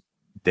shortest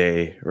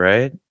day,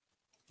 right?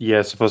 Yeah,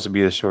 it's supposed to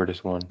be the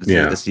shortest one.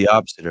 It's the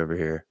opposite over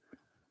here.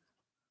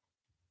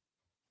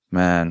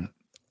 Man.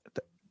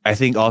 I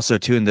think also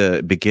too in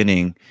the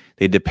beginning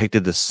they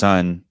depicted the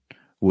sun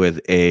with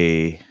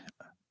a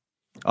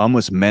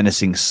almost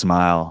menacing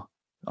smile,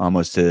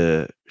 almost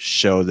to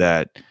show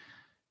that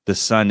the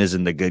sun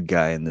isn't the good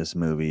guy in this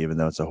movie, even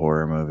though it's a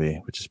horror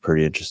movie, which is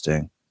pretty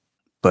interesting.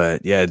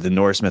 But yeah, the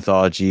Norse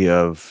mythology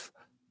of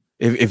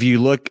if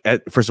you look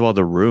at first of all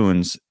the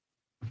runes,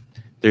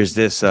 there's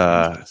this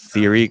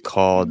theory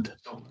called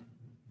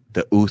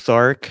the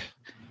Uthark,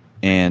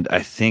 and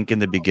I think in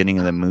the beginning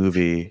of the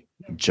movie,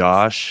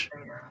 Josh,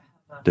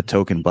 the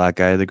token black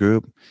guy of the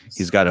group,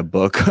 he's got a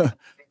book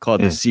called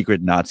The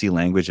Secret Nazi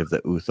Language of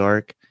the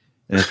Uthark.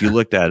 And if you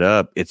look that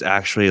up, it's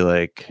actually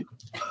like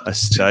a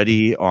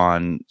study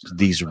on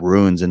these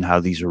runes and how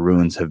these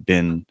runes have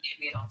been,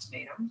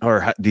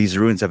 these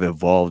runes have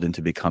evolved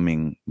into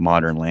becoming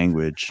modern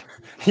language.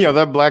 Yo,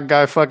 that black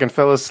guy fucking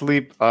fell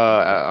asleep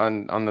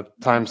on the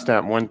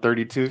timestamp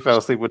 132. Fell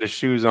asleep with his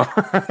shoes on.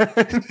 It's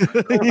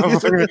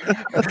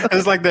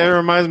like that. It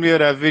reminds me of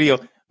that video.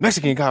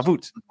 Mexican got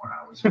boots.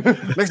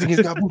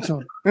 Mexicans got boots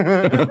on.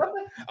 I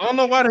don't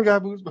know why they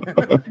got boots.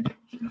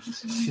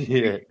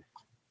 Shit.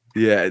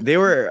 Yeah, they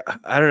were.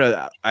 I don't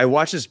know. I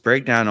watched this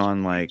breakdown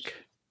on like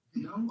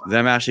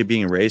them actually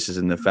being racist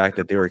and the fact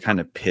that they were kind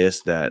of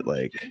pissed that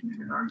like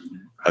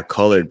a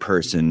colored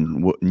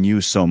person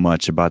knew so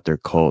much about their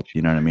cult.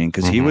 You know what I mean?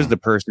 Because he was the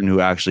person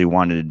who actually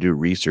wanted to do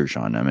research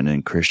on them, and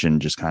then Christian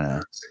just kind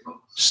of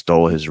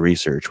stole his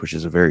research, which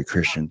is a very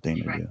Christian thing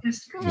to do.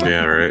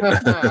 Yeah, right.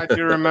 I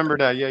do remember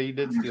that. Yeah, you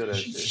did steal that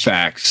shit.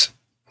 Facts.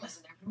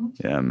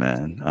 Yeah,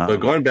 man. But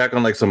going back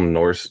on like some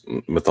Norse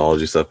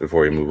mythology stuff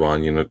before we move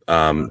on,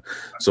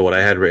 so what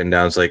I had written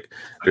down is like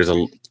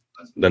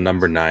the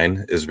number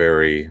 9 is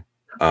very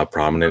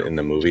prominent in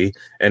the movie,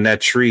 and that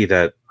tree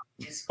that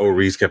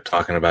O'Reese kept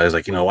talking about is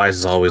like, why is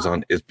this always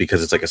on? It's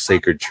because it's like a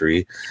sacred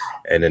tree,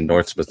 and in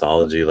Norse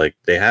mythology, like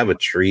they have a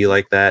tree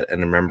like that.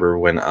 And remember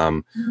when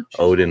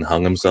Odin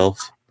hung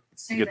himself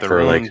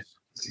for like,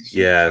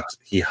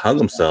 he hung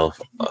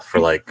himself for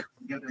like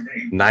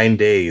 9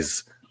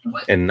 days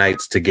and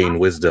nights to gain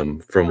wisdom,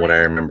 from what I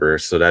remember.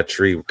 So that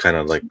tree kind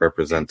of like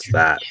represents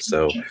that.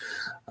 So,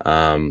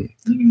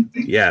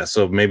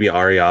 so maybe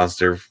Ari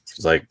Aster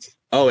was like,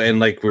 oh, and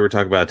like we were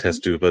talking about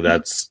Testupa,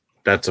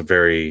 that's a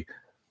very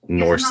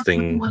Norse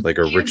thing, like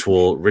a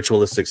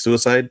ritualistic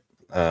suicide,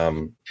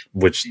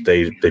 which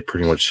they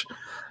pretty much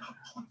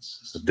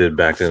did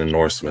back in the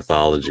Norse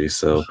mythology.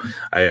 So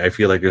I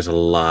feel like there's a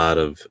lot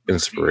of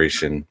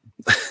inspiration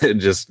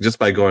just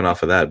by going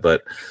off of that.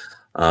 But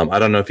I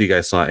don't know if you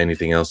guys saw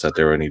anything else, that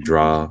there were any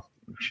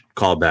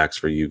callbacks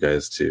for you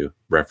guys to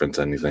reference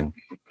anything.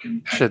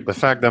 Shit, the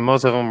fact that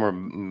most of them were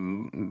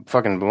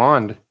fucking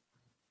blonde.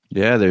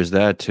 Yeah, there's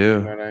that too.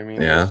 You know what I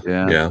mean? Yeah.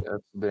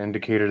 That's the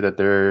indicator that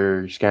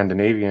they're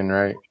Scandinavian,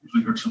 right?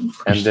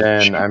 And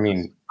then, I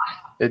mean,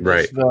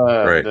 it's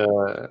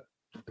the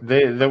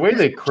way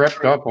they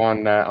crept up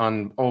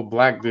on old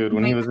black dude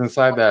when he was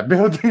inside that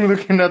building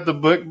looking at the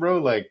book, bro.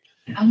 Like,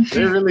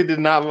 they really did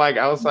not like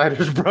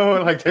outsiders,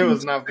 bro. Like, they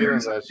was not feeling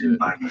that shit.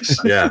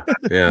 Yeah.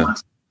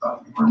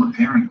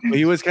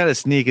 He was kind of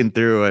sneaking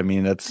through. I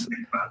mean, that's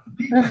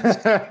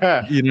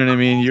you know what I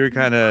mean. You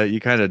kind of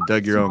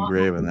dug your own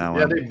grave in that one.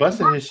 Yeah, they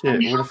busted his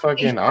shit with a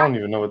fucking. I don't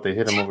even know what they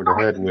hit him over the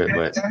head with,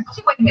 but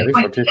they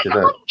fucking it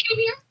up.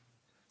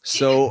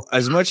 So,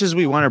 as much as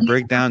we want to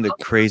break down the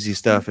crazy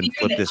stuff and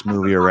flip this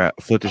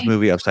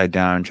movie upside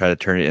down, and try to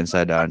turn it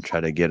inside down, and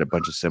try to get a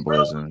bunch of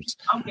symbolisms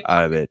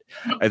out of it,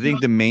 I think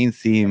the main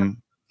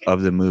theme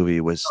of the movie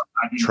was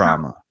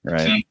trauma,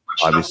 right?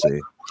 Obviously,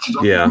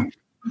 yeah.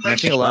 And I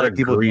think a lot of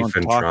people don't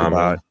talk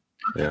about.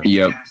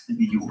 Yep. I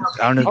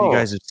don't know if you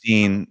guys have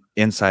seen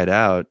Inside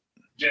Out.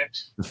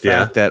 The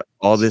fact that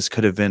all this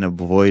could have been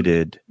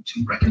avoided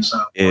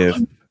if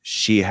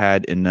she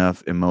had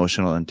enough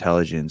emotional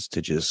intelligence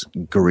to just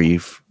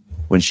grieve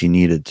when she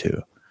needed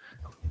to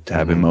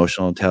have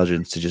emotional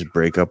intelligence to just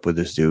break up with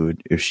this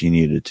dude if she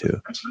needed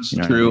to. You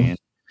know True. What I mean?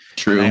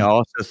 True. And I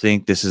also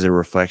think this is a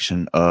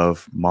reflection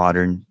of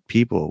modern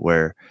people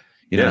where,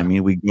 you know what I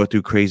mean? We go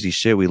through crazy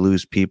shit. We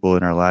lose people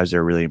in our lives that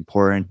are really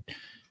important.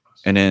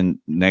 And then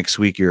next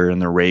week you're in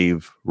the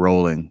rave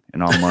rolling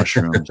and on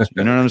mushrooms.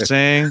 You know what I'm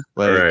saying?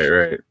 Like,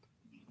 right.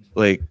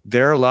 Like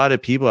there are a lot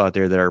of people out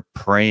there that are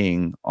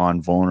preying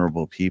on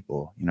vulnerable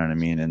people. You know what I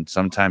mean? And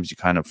sometimes you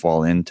kind of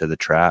fall into the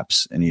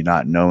traps and you're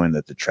not knowing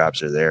that the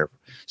traps are there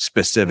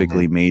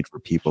specifically made for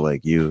people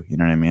like you. You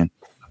know what I mean?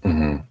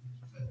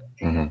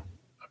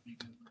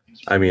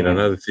 I mean,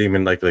 another theme,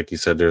 and like you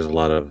said, there's a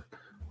lot of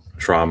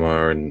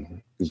trauma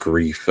and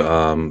grief.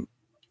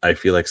 I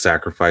feel like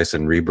sacrifice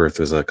and rebirth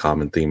is a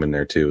common theme in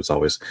there too. It's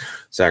always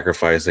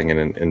sacrificing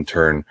and in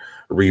turn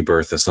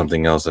rebirth is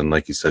something else. And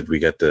like you said, we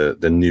get the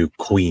new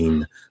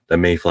queen, the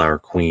Mayflower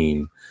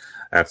queen,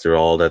 after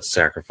all that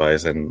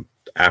sacrifice. And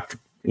after,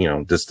 you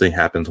know, this thing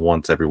happens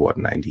once every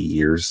 90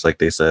 years, like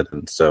they said.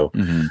 And so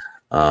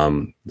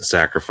the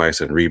sacrifice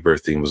and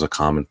rebirth theme was a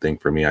common thing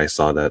for me. I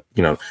saw that,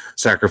 you know,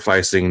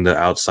 sacrificing the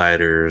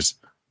outsiders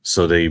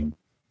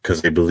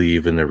because they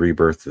believe in the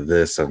rebirth of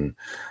this. And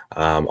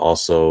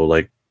also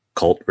like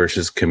cult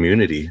versus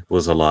community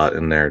was a lot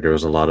in there. There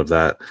was a lot of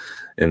that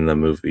in the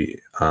movie.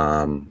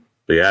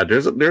 But yeah,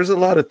 there's a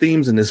lot of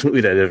themes in this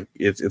movie that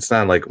it's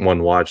not like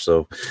one watch.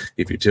 So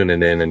if you're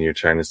tuning in and you're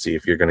trying to see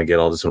if you're going to get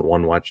all this in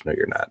one watch, no,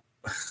 you're not.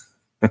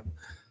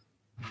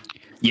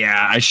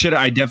 Yeah, I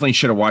definitely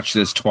should have watched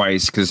this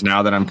twice, because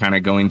now that I'm kind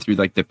of going through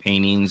like the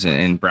paintings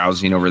and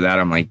browsing over that,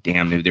 I'm like,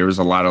 damn, dude, there was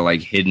a lot of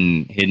like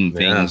hidden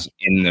things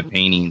in the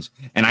paintings.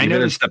 And I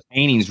noticed the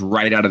paintings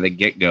right out of the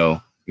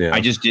get-go. Yeah.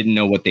 I just didn't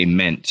know what they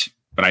meant.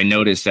 But I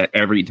noticed that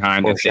every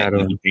time that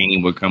the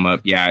painting would come up,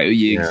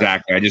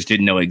 exactly. I just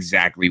didn't know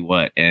exactly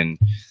what. And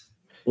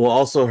well,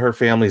 also her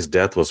family's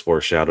death was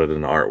foreshadowed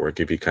in the artwork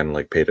if you kind of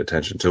like paid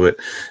attention to it.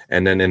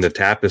 And then in the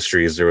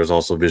tapestries, there was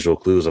also visual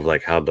clues of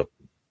like how the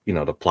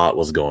plot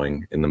was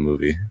going in the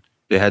movie.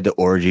 They had the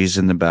orgies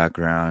in the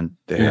background.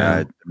 They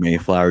had the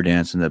Mayflower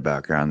dance in the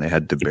background. They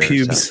had the bear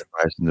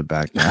sacrifice in the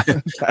background.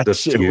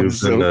 The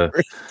pubes and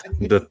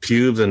the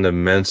pubes and the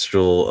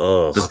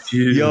menstrual.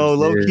 Yo,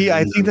 low key,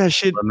 I think that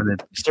shit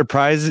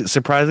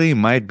surprisingly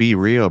might be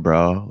real,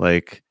 bro.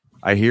 Like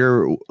I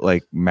hear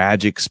like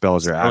magic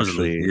spells are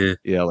actually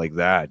like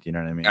that. You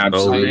know what I mean?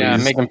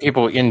 Absolutely. Making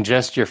people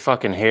ingest your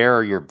fucking hair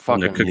or your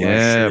fucking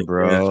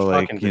bro.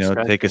 Like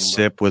take a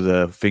sip with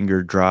a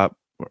finger drop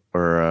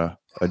or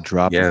a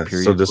drop of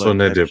period. So this one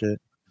had the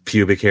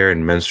pubic hair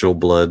and menstrual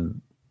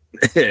blood.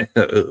 Yeah,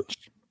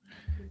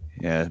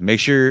 make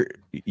sure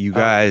you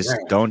guys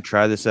don't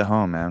try this at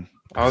home, man.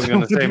 I was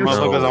gonna say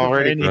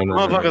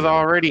motherfuckers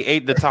already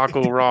ate the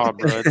taco raw,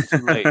 bro. It's too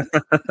late.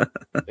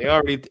 They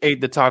already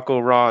ate the taco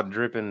raw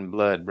dripping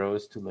blood, bro.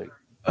 It's too late.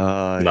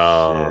 No.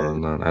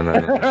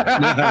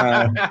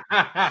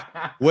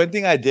 One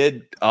thing I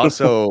did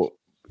also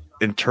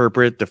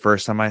interpret the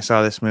first time I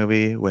saw this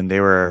movie, when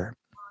they were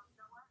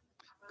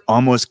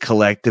almost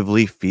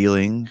collectively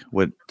feeling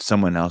what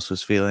someone else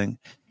was feeling,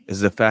 is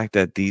the fact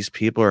that these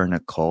people are in a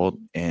cult,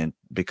 and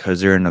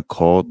because they're in a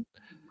cult,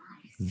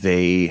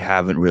 they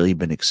haven't really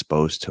been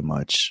exposed to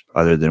much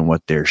other than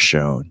what they're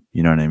shown.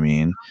 You know what I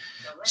mean?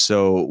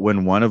 So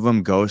when one of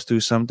them goes through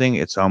something,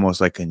 it's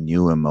almost like a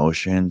new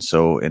emotion.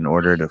 So in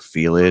order to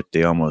feel it,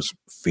 they almost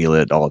feel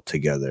it all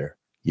together.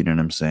 You know what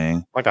I'm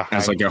saying?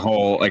 As a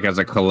whole, like as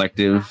a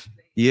collective.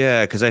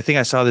 Yeah, because I think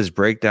I saw this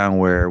breakdown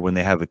where when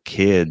they have a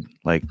kid,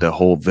 like the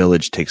whole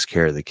village takes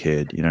care of the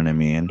kid. You know what I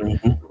mean?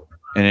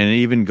 And it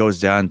even goes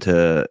down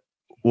to,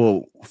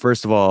 well,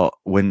 first of all,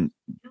 when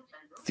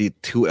the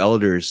two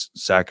elders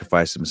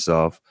sacrificed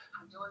themselves,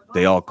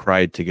 they all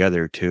cried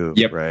together too.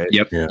 Right?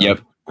 Yep.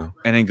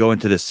 And then go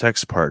into the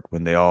sex part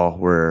when they all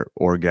were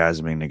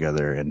orgasming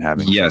together and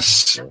having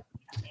sex.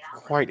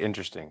 Quite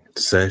interesting.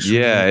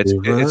 Yeah,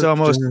 it's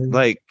almost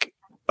like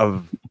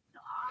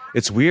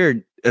it's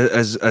weird.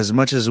 As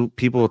much as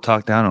people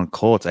talk down on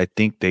cults, I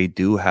think they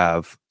do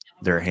have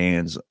their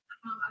hands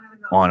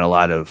on a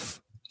lot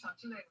of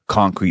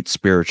concrete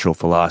spiritual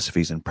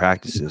philosophies and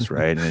practices,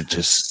 right? And it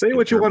just say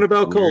what you want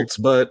about cults,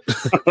 but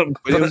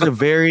it was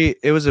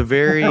a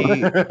very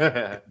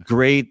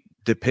great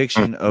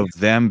depiction of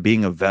them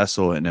being a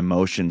vessel and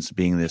emotions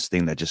being this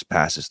thing that just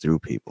passes through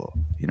people.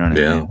 You know what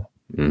I mean?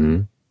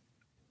 Mm-hmm.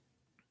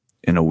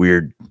 In a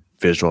weird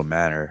visual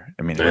manner.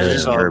 I mean, there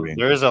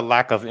is a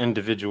lack of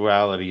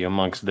individuality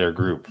amongst their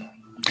group,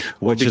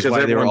 which is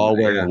why they were all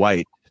wearing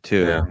white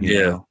too. You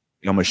know?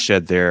 They almost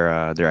shed their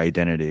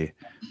identity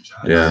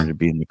in order to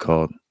be in the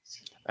cult.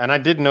 And I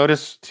did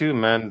notice too,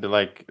 man,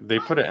 like they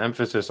put an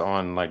emphasis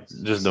on like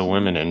just the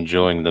women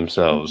enjoying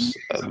themselves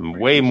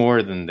way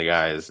more than the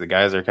guys. The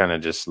guys are kind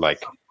of just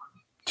like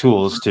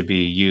tools to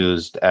be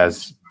used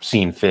as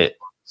seen fit.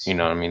 You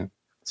know what I mean?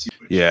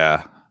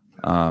 Yeah.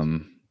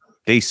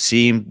 They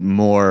seemed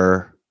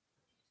more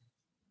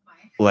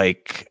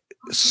like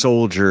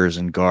soldiers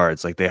and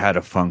guards, like they had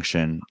a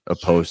function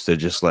opposed to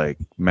just like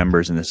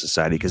members in the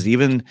society. Because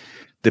even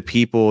the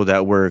people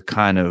that were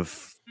kind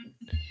of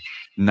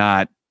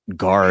not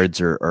guards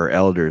or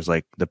elders,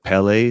 like the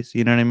Pelés,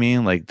 you know what I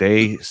mean? Like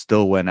they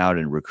still went out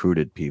and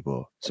recruited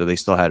people, so they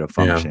still had a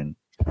function.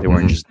 They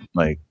weren't just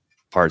like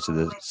parts of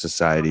the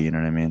society, you know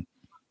what I mean?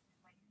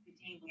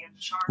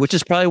 Which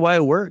is probably why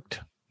it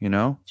worked, you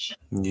know?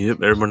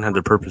 Yep, everyone had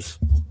their purpose.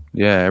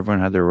 Yeah, everyone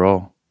had their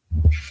role.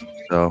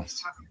 So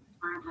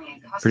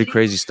pretty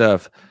crazy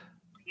stuff.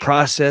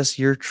 Process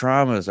your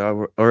traumas,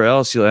 or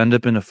else you'll end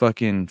up in a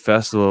fucking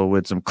festival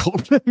with some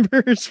cult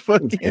members.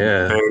 Fucking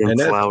and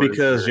that's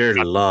because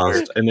you're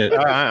lost. And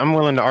I'm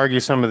willing to argue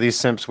some of these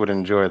simps would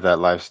enjoy that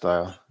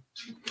lifestyle.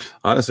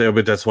 Honestly,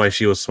 but that's why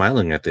she was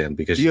smiling at the end,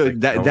 because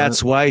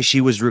that's why she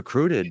was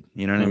recruited.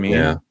 You know what I mean?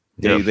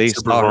 Yeah, they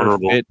saw her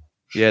fit.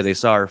 Yeah, they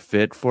saw her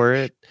fit for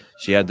it.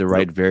 She had the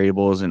right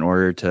variables in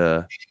order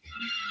to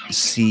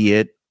see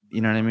it. You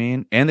know what I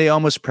mean? And they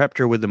almost prepped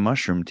her with the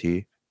mushroom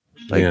tea.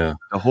 Like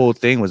the whole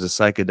thing was a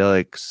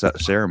psychedelic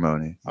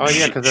ceremony. Oh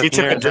yeah, because that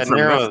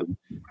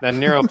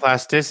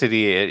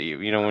neuroplasticity.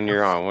 You know,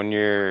 when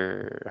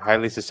you're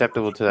highly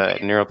susceptible to that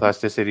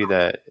neuroplasticity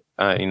that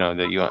that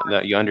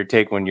you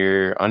undertake when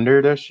you're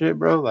under that shit,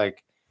 bro.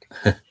 Like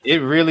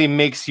it really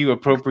makes you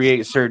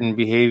appropriate certain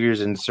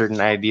behaviors and certain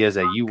ideas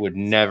that you would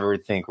never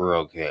think were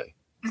okay.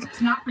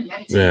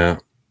 Yeah.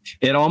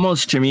 It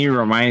almost to me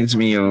reminds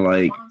me of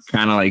like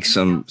kind of like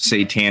some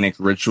satanic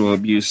ritual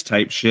abuse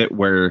type shit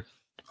where,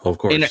 of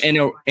course, in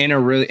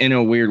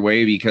a weird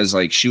way, because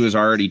like she was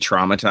already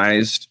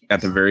traumatized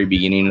at the very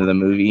beginning of the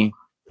movie.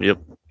 Yep.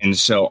 And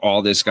so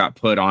all this got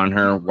put on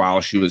her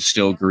while she was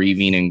still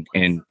grieving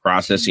and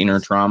processing her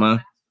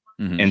trauma.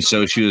 Mm-hmm. And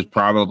so she was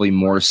probably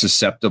more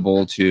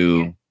susceptible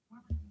to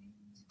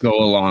go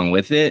along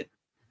with it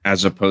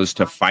as opposed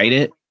to fight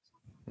it.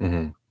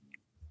 Mm-hmm.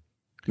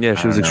 Yeah,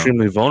 she was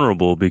extremely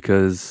vulnerable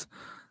because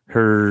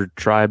her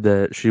tribe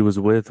that she was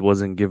with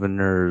wasn't giving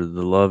her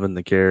the love and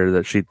the care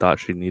that she thought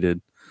she needed.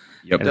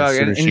 Yep. And as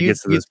soon as she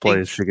gets to this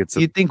place, she gets.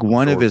 You'd think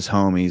one of his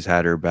homies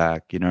had her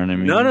back. You know what I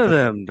mean? None of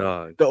them,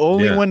 dog. The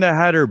only one that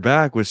had her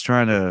back was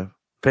trying to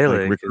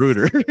recruit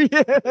her.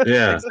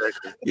 Yeah,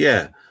 exactly.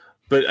 Yeah.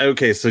 But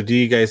okay, so do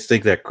you guys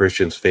think that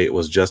Christian's fate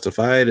was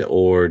justified,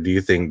 or do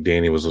you think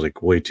Danny was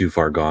like way too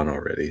far gone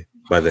already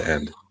by the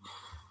end?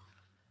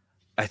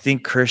 I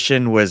think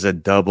Christian was a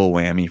double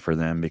whammy for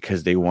them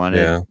because they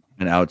wanted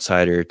an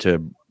outsider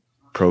to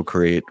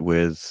procreate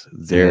with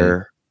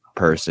their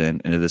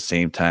person, and at the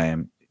same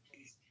time,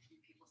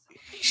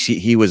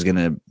 he was going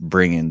to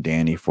bring in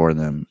Danny for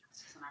them,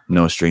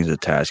 no strings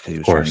attached, because he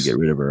was trying to get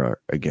rid of her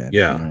again.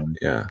 Yeah, you know what I mean?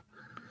 Yeah.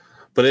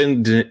 But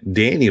in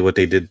Danny, what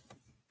they did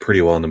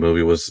pretty well in the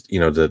movie was,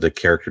 the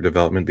character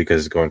development,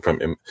 because going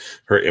from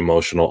her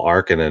emotional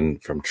arc and then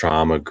from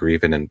trauma,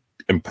 grief, and then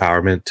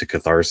empowerment to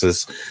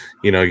catharsis,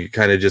 you're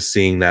kind of just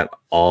seeing that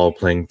all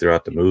playing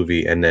throughout the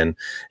movie. And then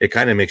it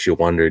kind of makes you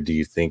wonder, do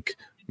you think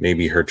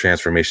maybe her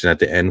transformation at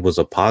the end was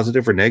a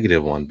positive or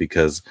negative one?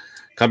 Because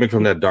coming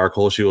from that dark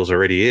hole she was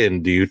already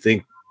in, do you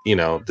think,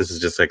 this is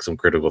just like some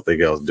critical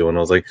thing I was doing? I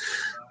was like,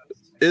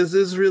 is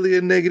this really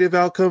a negative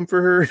outcome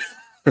for her?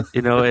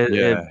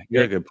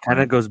 It kind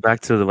of goes back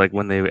to like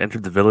when they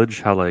entered the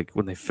village, how like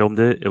when they filmed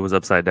it was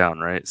upside down,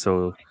 right?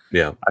 So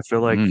yeah, I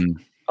feel like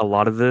a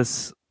lot of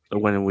this,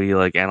 when we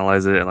like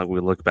analyze it and like we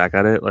look back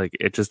at it, like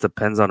it just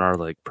depends on our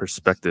like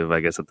perspective, I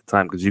guess, at the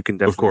time, because you can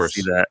definitely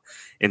see that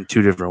in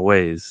two different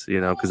ways,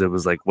 because it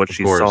was like what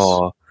she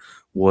saw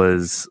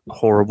was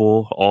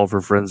horrible, all of her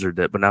friends are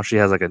dead, but now she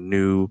has like a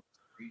new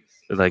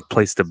like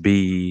place to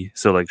be,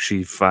 so like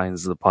she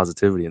finds the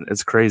positivity, and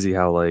it's crazy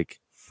how like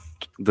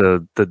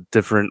the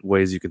different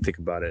ways you can think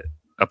about it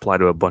apply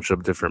to a bunch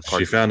of different parts.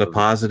 She found a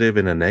positive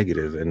and a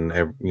negative, and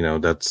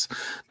that's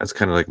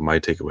kind of like my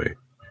takeaway.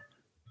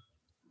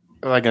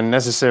 Like a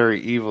necessary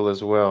evil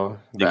as well.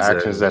 The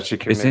actions that she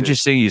committed. It's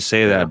interesting you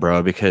say that,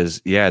 bro, because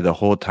the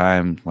whole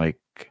time like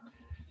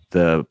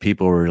the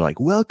people were like,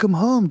 "Welcome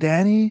home,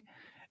 Danny,"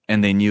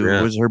 and they knew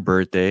it was her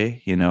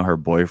birthday. Her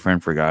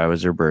boyfriend forgot it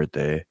was her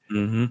birthday.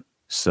 Mm-hmm.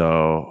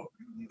 So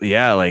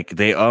like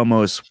they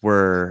almost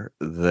were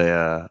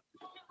the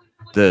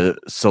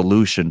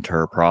solution to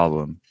her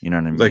problem. You know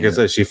what I mean? Like I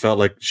said, she felt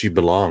like she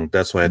belonged.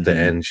 That's why at the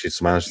end she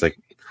smiles. She's like,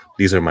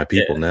 "These are my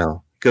people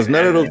now." Because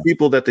none of those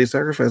people that they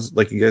sacrificed,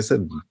 like you guys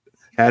said,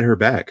 had her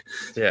back.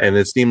 Yeah. And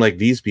it seemed like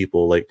these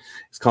people, like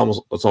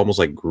it's almost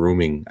like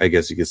grooming, I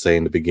guess you could say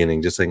in the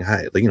beginning, just saying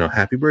hi, like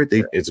happy birthday.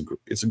 Yeah.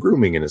 It's a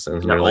grooming in a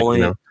sense.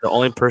 The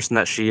only person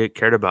that she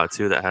cared about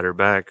too that had her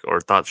back, or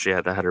thought she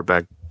had her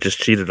back, just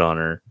cheated on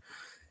her.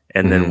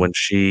 And then when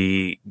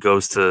she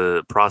goes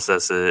to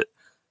process it,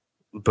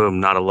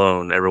 boom, not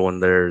alone. Everyone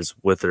there's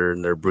with her,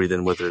 and they're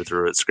breathing with her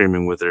through it,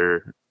 screaming with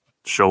her,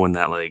 showing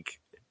that like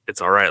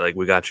it's all right, like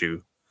we got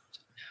you.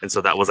 And so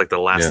that was like the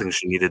last thing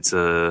she needed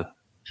to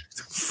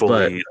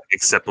fully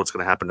accept what's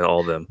going to happen to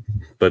all of them.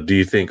 But do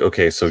you think,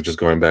 so just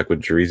going back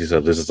with Jerezi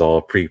said, this is all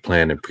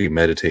pre-planned and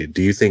premeditated.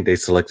 Do you think they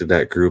selected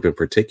that group in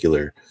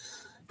particular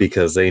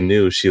because they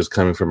knew she was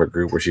coming from a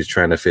group where she's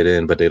trying to fit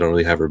in, but they don't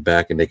really have her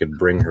back, and they could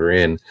bring her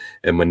in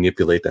and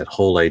manipulate that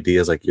whole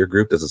idea. It's like, your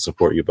group doesn't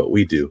support you, but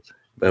we do.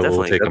 But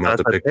we'll take them out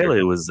the picture.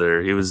 Haley was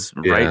there. He was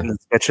writing and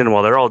sketching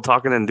while they're all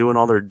talking and doing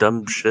all their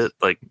dumb shit,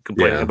 like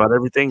complaining about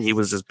everything. He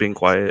was just being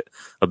quiet,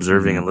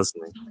 observing and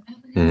listening.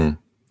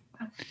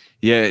 Mm-hmm.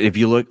 Yeah, if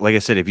you look, like I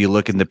said, if you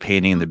look in the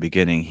painting in the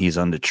beginning, he's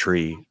on the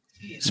tree,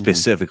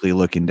 specifically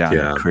looking down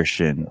at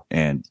Christian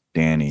and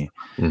Danny.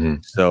 Mm-hmm.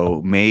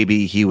 So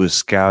maybe he was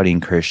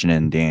scouting Christian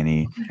and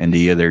Danny, and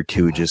the other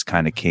two just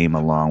kind of came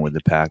along with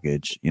the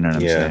package. You know what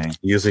I'm saying?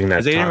 Using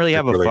that, they didn't really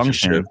have a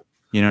function.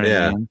 You know what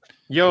I mean?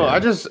 Yo, I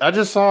just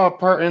saw a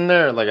part in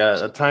there, like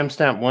a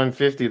timestamp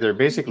 150. They're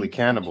basically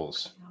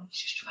cannibals.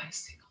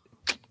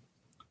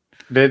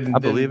 I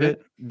believe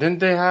it. Didn't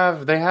they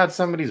had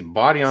somebody's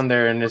body on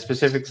there, and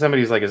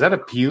somebody's like, is that a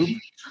pube?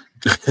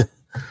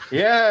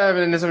 Yeah,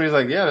 and then somebody's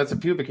like, yeah, that's a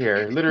pubic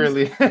hair.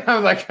 Literally.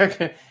 I'm like,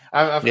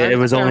 it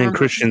was only in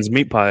Christian's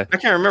meat pie. I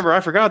can't remember. I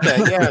forgot that.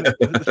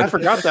 Yeah, I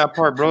forgot that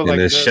part, bro. Like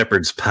the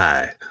shepherd's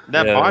pie.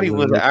 That body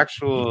was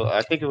actual.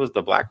 I think it was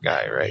the black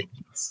guy, right?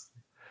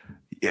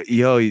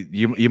 Yo,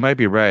 you might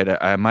be right.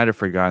 I might have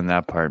forgotten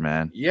that part,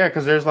 man. Yeah,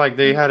 because there's like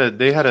they had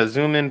a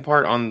zoom in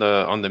part on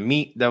the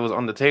meat that was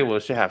on the table.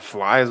 It should have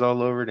flies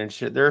all over it and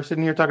shit. They're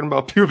sitting here talking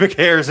about pubic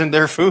hairs in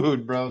their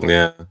food, bro.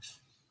 Yeah.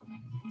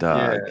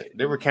 Dog. Yeah,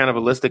 they were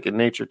cannibalistic in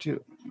nature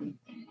too.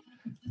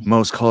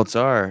 Most cults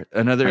are.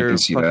 Another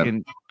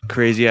fucking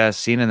crazy ass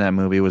scene in that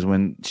movie was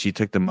when she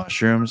took the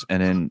mushrooms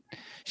and then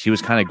she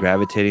was kind of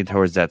gravitating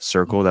towards that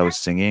circle that was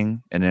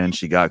singing, and then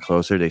she got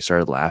closer. They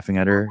started laughing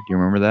at her. Do you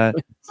remember that?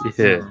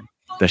 Yeah,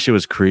 that shit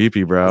was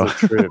creepy, bro.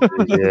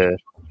 Yeah.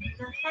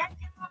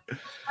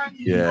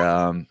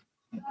 Yeah.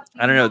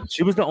 I don't know.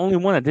 She was the only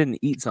one that didn't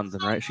eat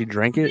something, right? She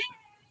drank it.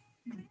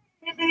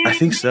 I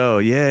think so.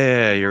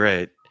 Yeah, you're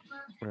right.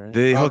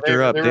 They hooked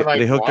her up.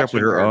 They hooked her up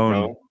with her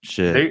own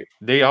shit.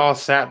 They all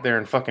sat there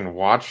and fucking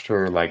watched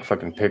her like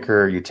fucking pick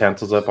her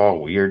utensils up all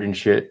weird and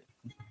shit.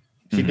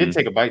 She did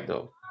take a bite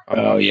though.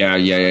 Oh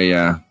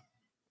yeah.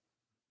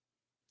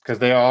 Because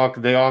they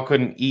all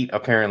couldn't eat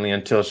apparently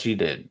until she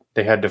did.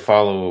 They had to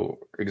follow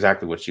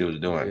exactly what she was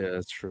doing. Yeah,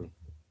 that's true.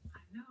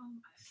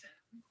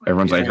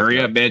 Everyone's like,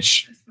 "Hurry up,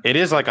 bitch!" It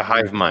is like a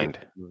hive mind.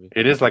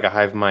 It is like a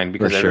hive mind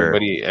because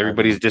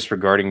everybody's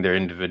disregarding their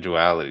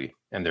individuality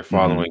and they're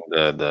following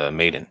the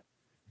maiden.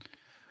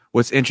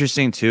 What's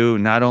interesting too,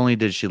 not only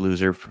did she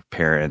lose her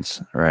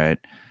parents, right?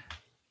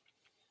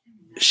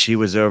 She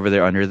was over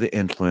there under the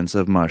influence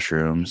of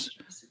mushrooms.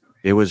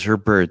 It was her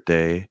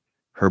birthday.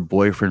 Her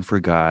boyfriend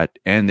forgot,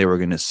 and they were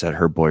going to set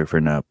her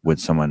boyfriend up with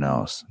someone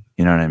else.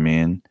 You know what I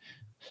mean?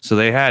 So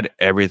they had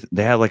everything.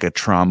 They had like a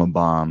trauma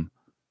bomb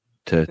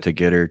to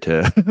get her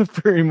to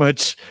pretty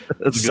much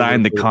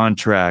sign the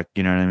contract.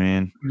 You know what I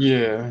mean?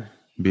 Yeah.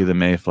 Be the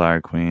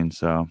Mayflower Queen.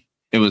 So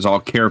it was all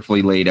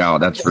carefully laid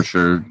out. That's for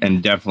sure.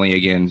 And definitely,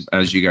 again,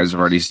 as you guys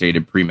have already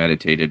stated,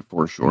 premeditated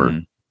for sure. Mm-hmm.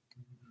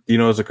 You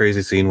know, it was a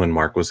crazy scene when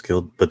Mark was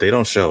killed, but they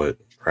don't show it,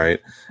 right?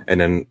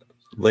 And then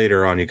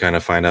later on, you kind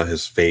of find out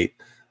his fate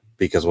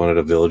because one of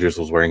the villagers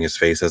was wearing his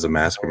face as a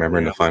mask. Remember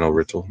in the final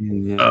ritual?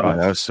 Oh,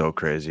 that was so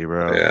crazy,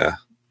 bro.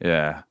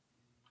 Yeah.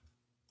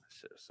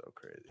 So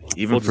crazy.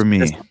 Even for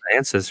me.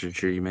 Ancestor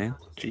tree, man.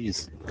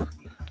 Jeez.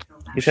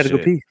 You had to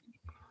go pee.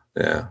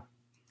 Yeah.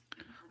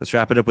 Let's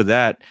wrap it up with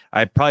that.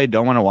 I probably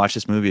don't want to watch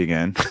this movie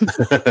again.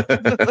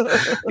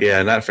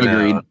 Yeah, not for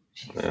now.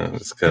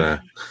 It's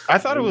gonna. I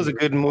thought it was a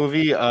good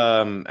movie,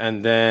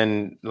 and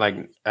then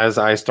like as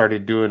I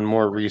started doing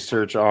more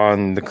research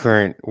on the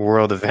current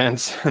world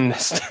events and the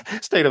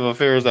state of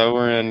affairs that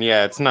we're in,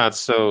 it's not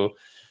so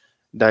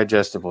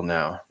digestible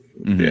now.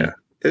 Mm-hmm. Yeah,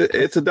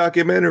 it's a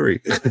documentary.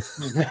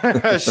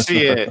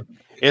 Shit,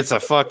 it's a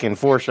fucking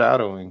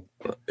foreshadowing.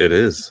 It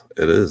is.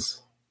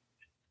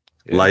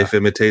 Yeah. Life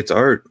imitates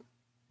art.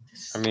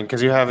 I mean,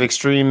 because you have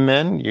extreme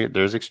men,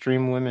 there's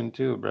extreme women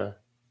too, bro.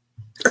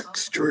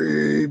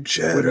 Extreme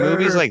cheddar. With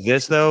movies like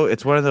this, though,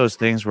 it's one of those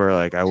things where,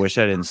 like, I wish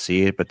I didn't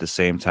see it, but at the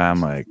same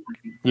time, like,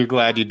 you're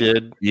glad you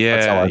did. Yeah,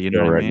 that's how I you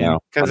know feel right now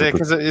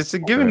because it's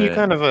giving you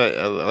kind of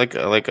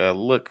a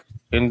look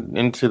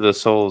into the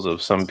souls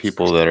of some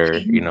people that are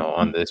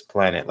on this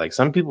planet. Like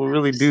some people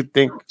really do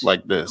think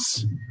like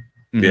this.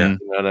 Yeah, you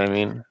know what I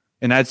mean.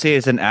 And I'd say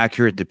it's an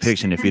accurate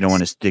depiction if you don't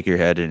want to stick your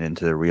head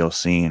into the real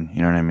scene.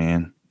 You know what I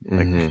mean?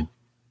 Like,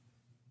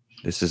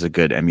 this is a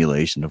good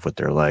emulation of what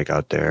they're like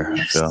out there.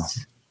 So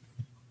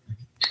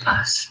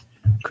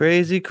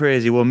crazy.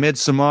 Well,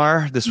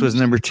 Midsommar. This was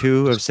number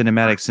 2 of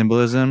Cinematic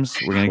Symbolisms.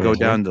 We're gonna go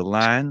down the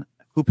line.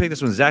 Who picked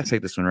this one? Zach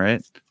picked this one,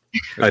 right?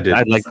 I did.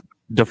 I like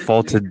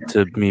defaulted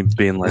to me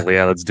being like,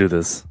 yeah, let's do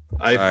this.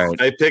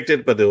 I picked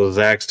it, but it was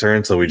Zach's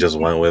turn, so we just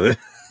went with it.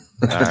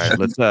 All right,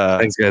 let's.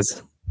 Thanks,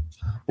 guys.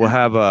 We'll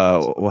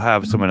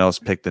have someone else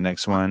pick the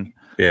next one.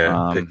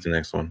 Yeah, pick the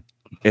next one.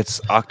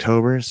 It's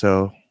October,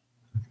 so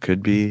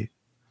could be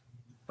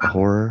a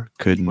horror,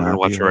 could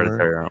not be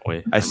horror. Aren't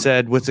we? I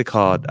said, what's it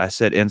called? I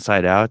said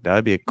Inside Out. That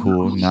would be a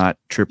cool, not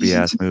trippy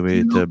ass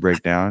movie to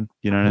break down.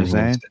 You know what I'm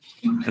saying?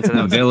 It's in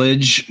a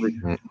village.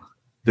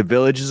 The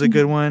Village is a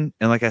good one,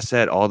 and like I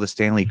said, all the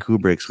Stanley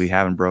Kubricks, we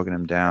haven't broken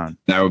them down.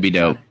 That would be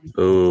dope.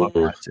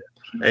 Oh,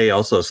 hey,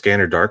 also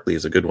Scanner Darkly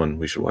is a good one.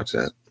 We should watch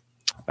that.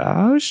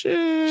 Oh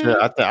shit!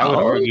 I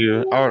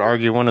would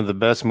argue one of the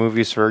best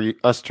movies for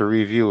us to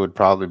review would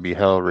probably be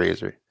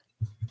Hellraiser.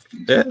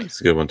 Yeah, it's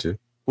a good one too.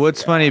 Well,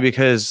 it's funny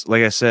because,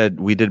 like I said,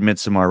 we did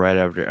Midsommar right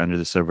after Under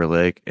the Silver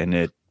Lake, and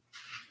it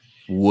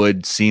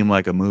would seem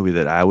like a movie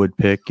that I would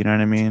pick. You know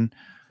what I mean?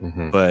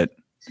 Mm-hmm. But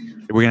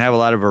we're gonna have a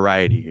lot of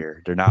variety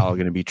here. They're not all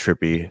gonna be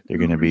trippy. They're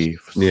gonna be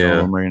some of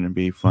them are gonna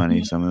be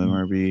funny. Some of them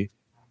are be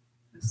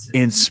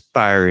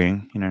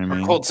inspiring. You know what I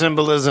mean? Cult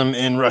symbolism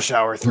in Rush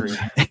Hour 3.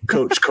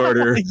 Coach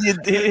Carter. You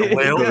did.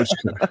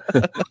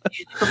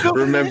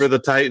 Remember the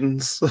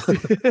Titans?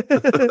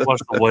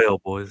 Watch The Whale,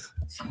 boys.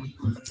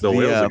 The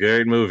Whale's a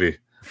great movie.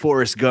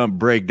 Forrest Gump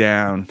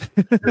breakdown.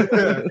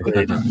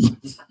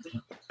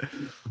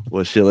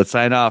 Well, shit, let's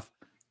sign off.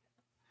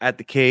 At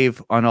the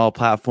Cave on all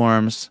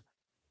platforms.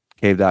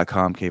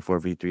 Cave.com,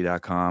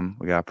 K4V3.com.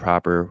 We got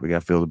Proper. We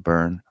got Feel the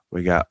Burn.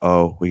 We got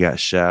we got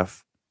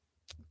Chef.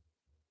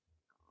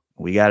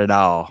 We got it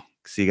all.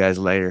 See you guys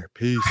later.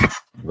 Peace.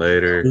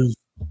 Later.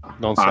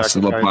 Don't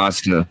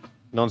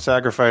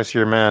sacrifice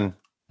your man.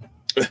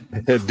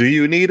 Do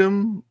you need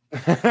him?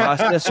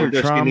 Process your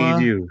Does she trauma.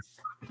 need you?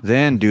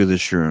 Then do the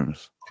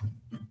shrooms.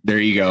 There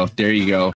you go.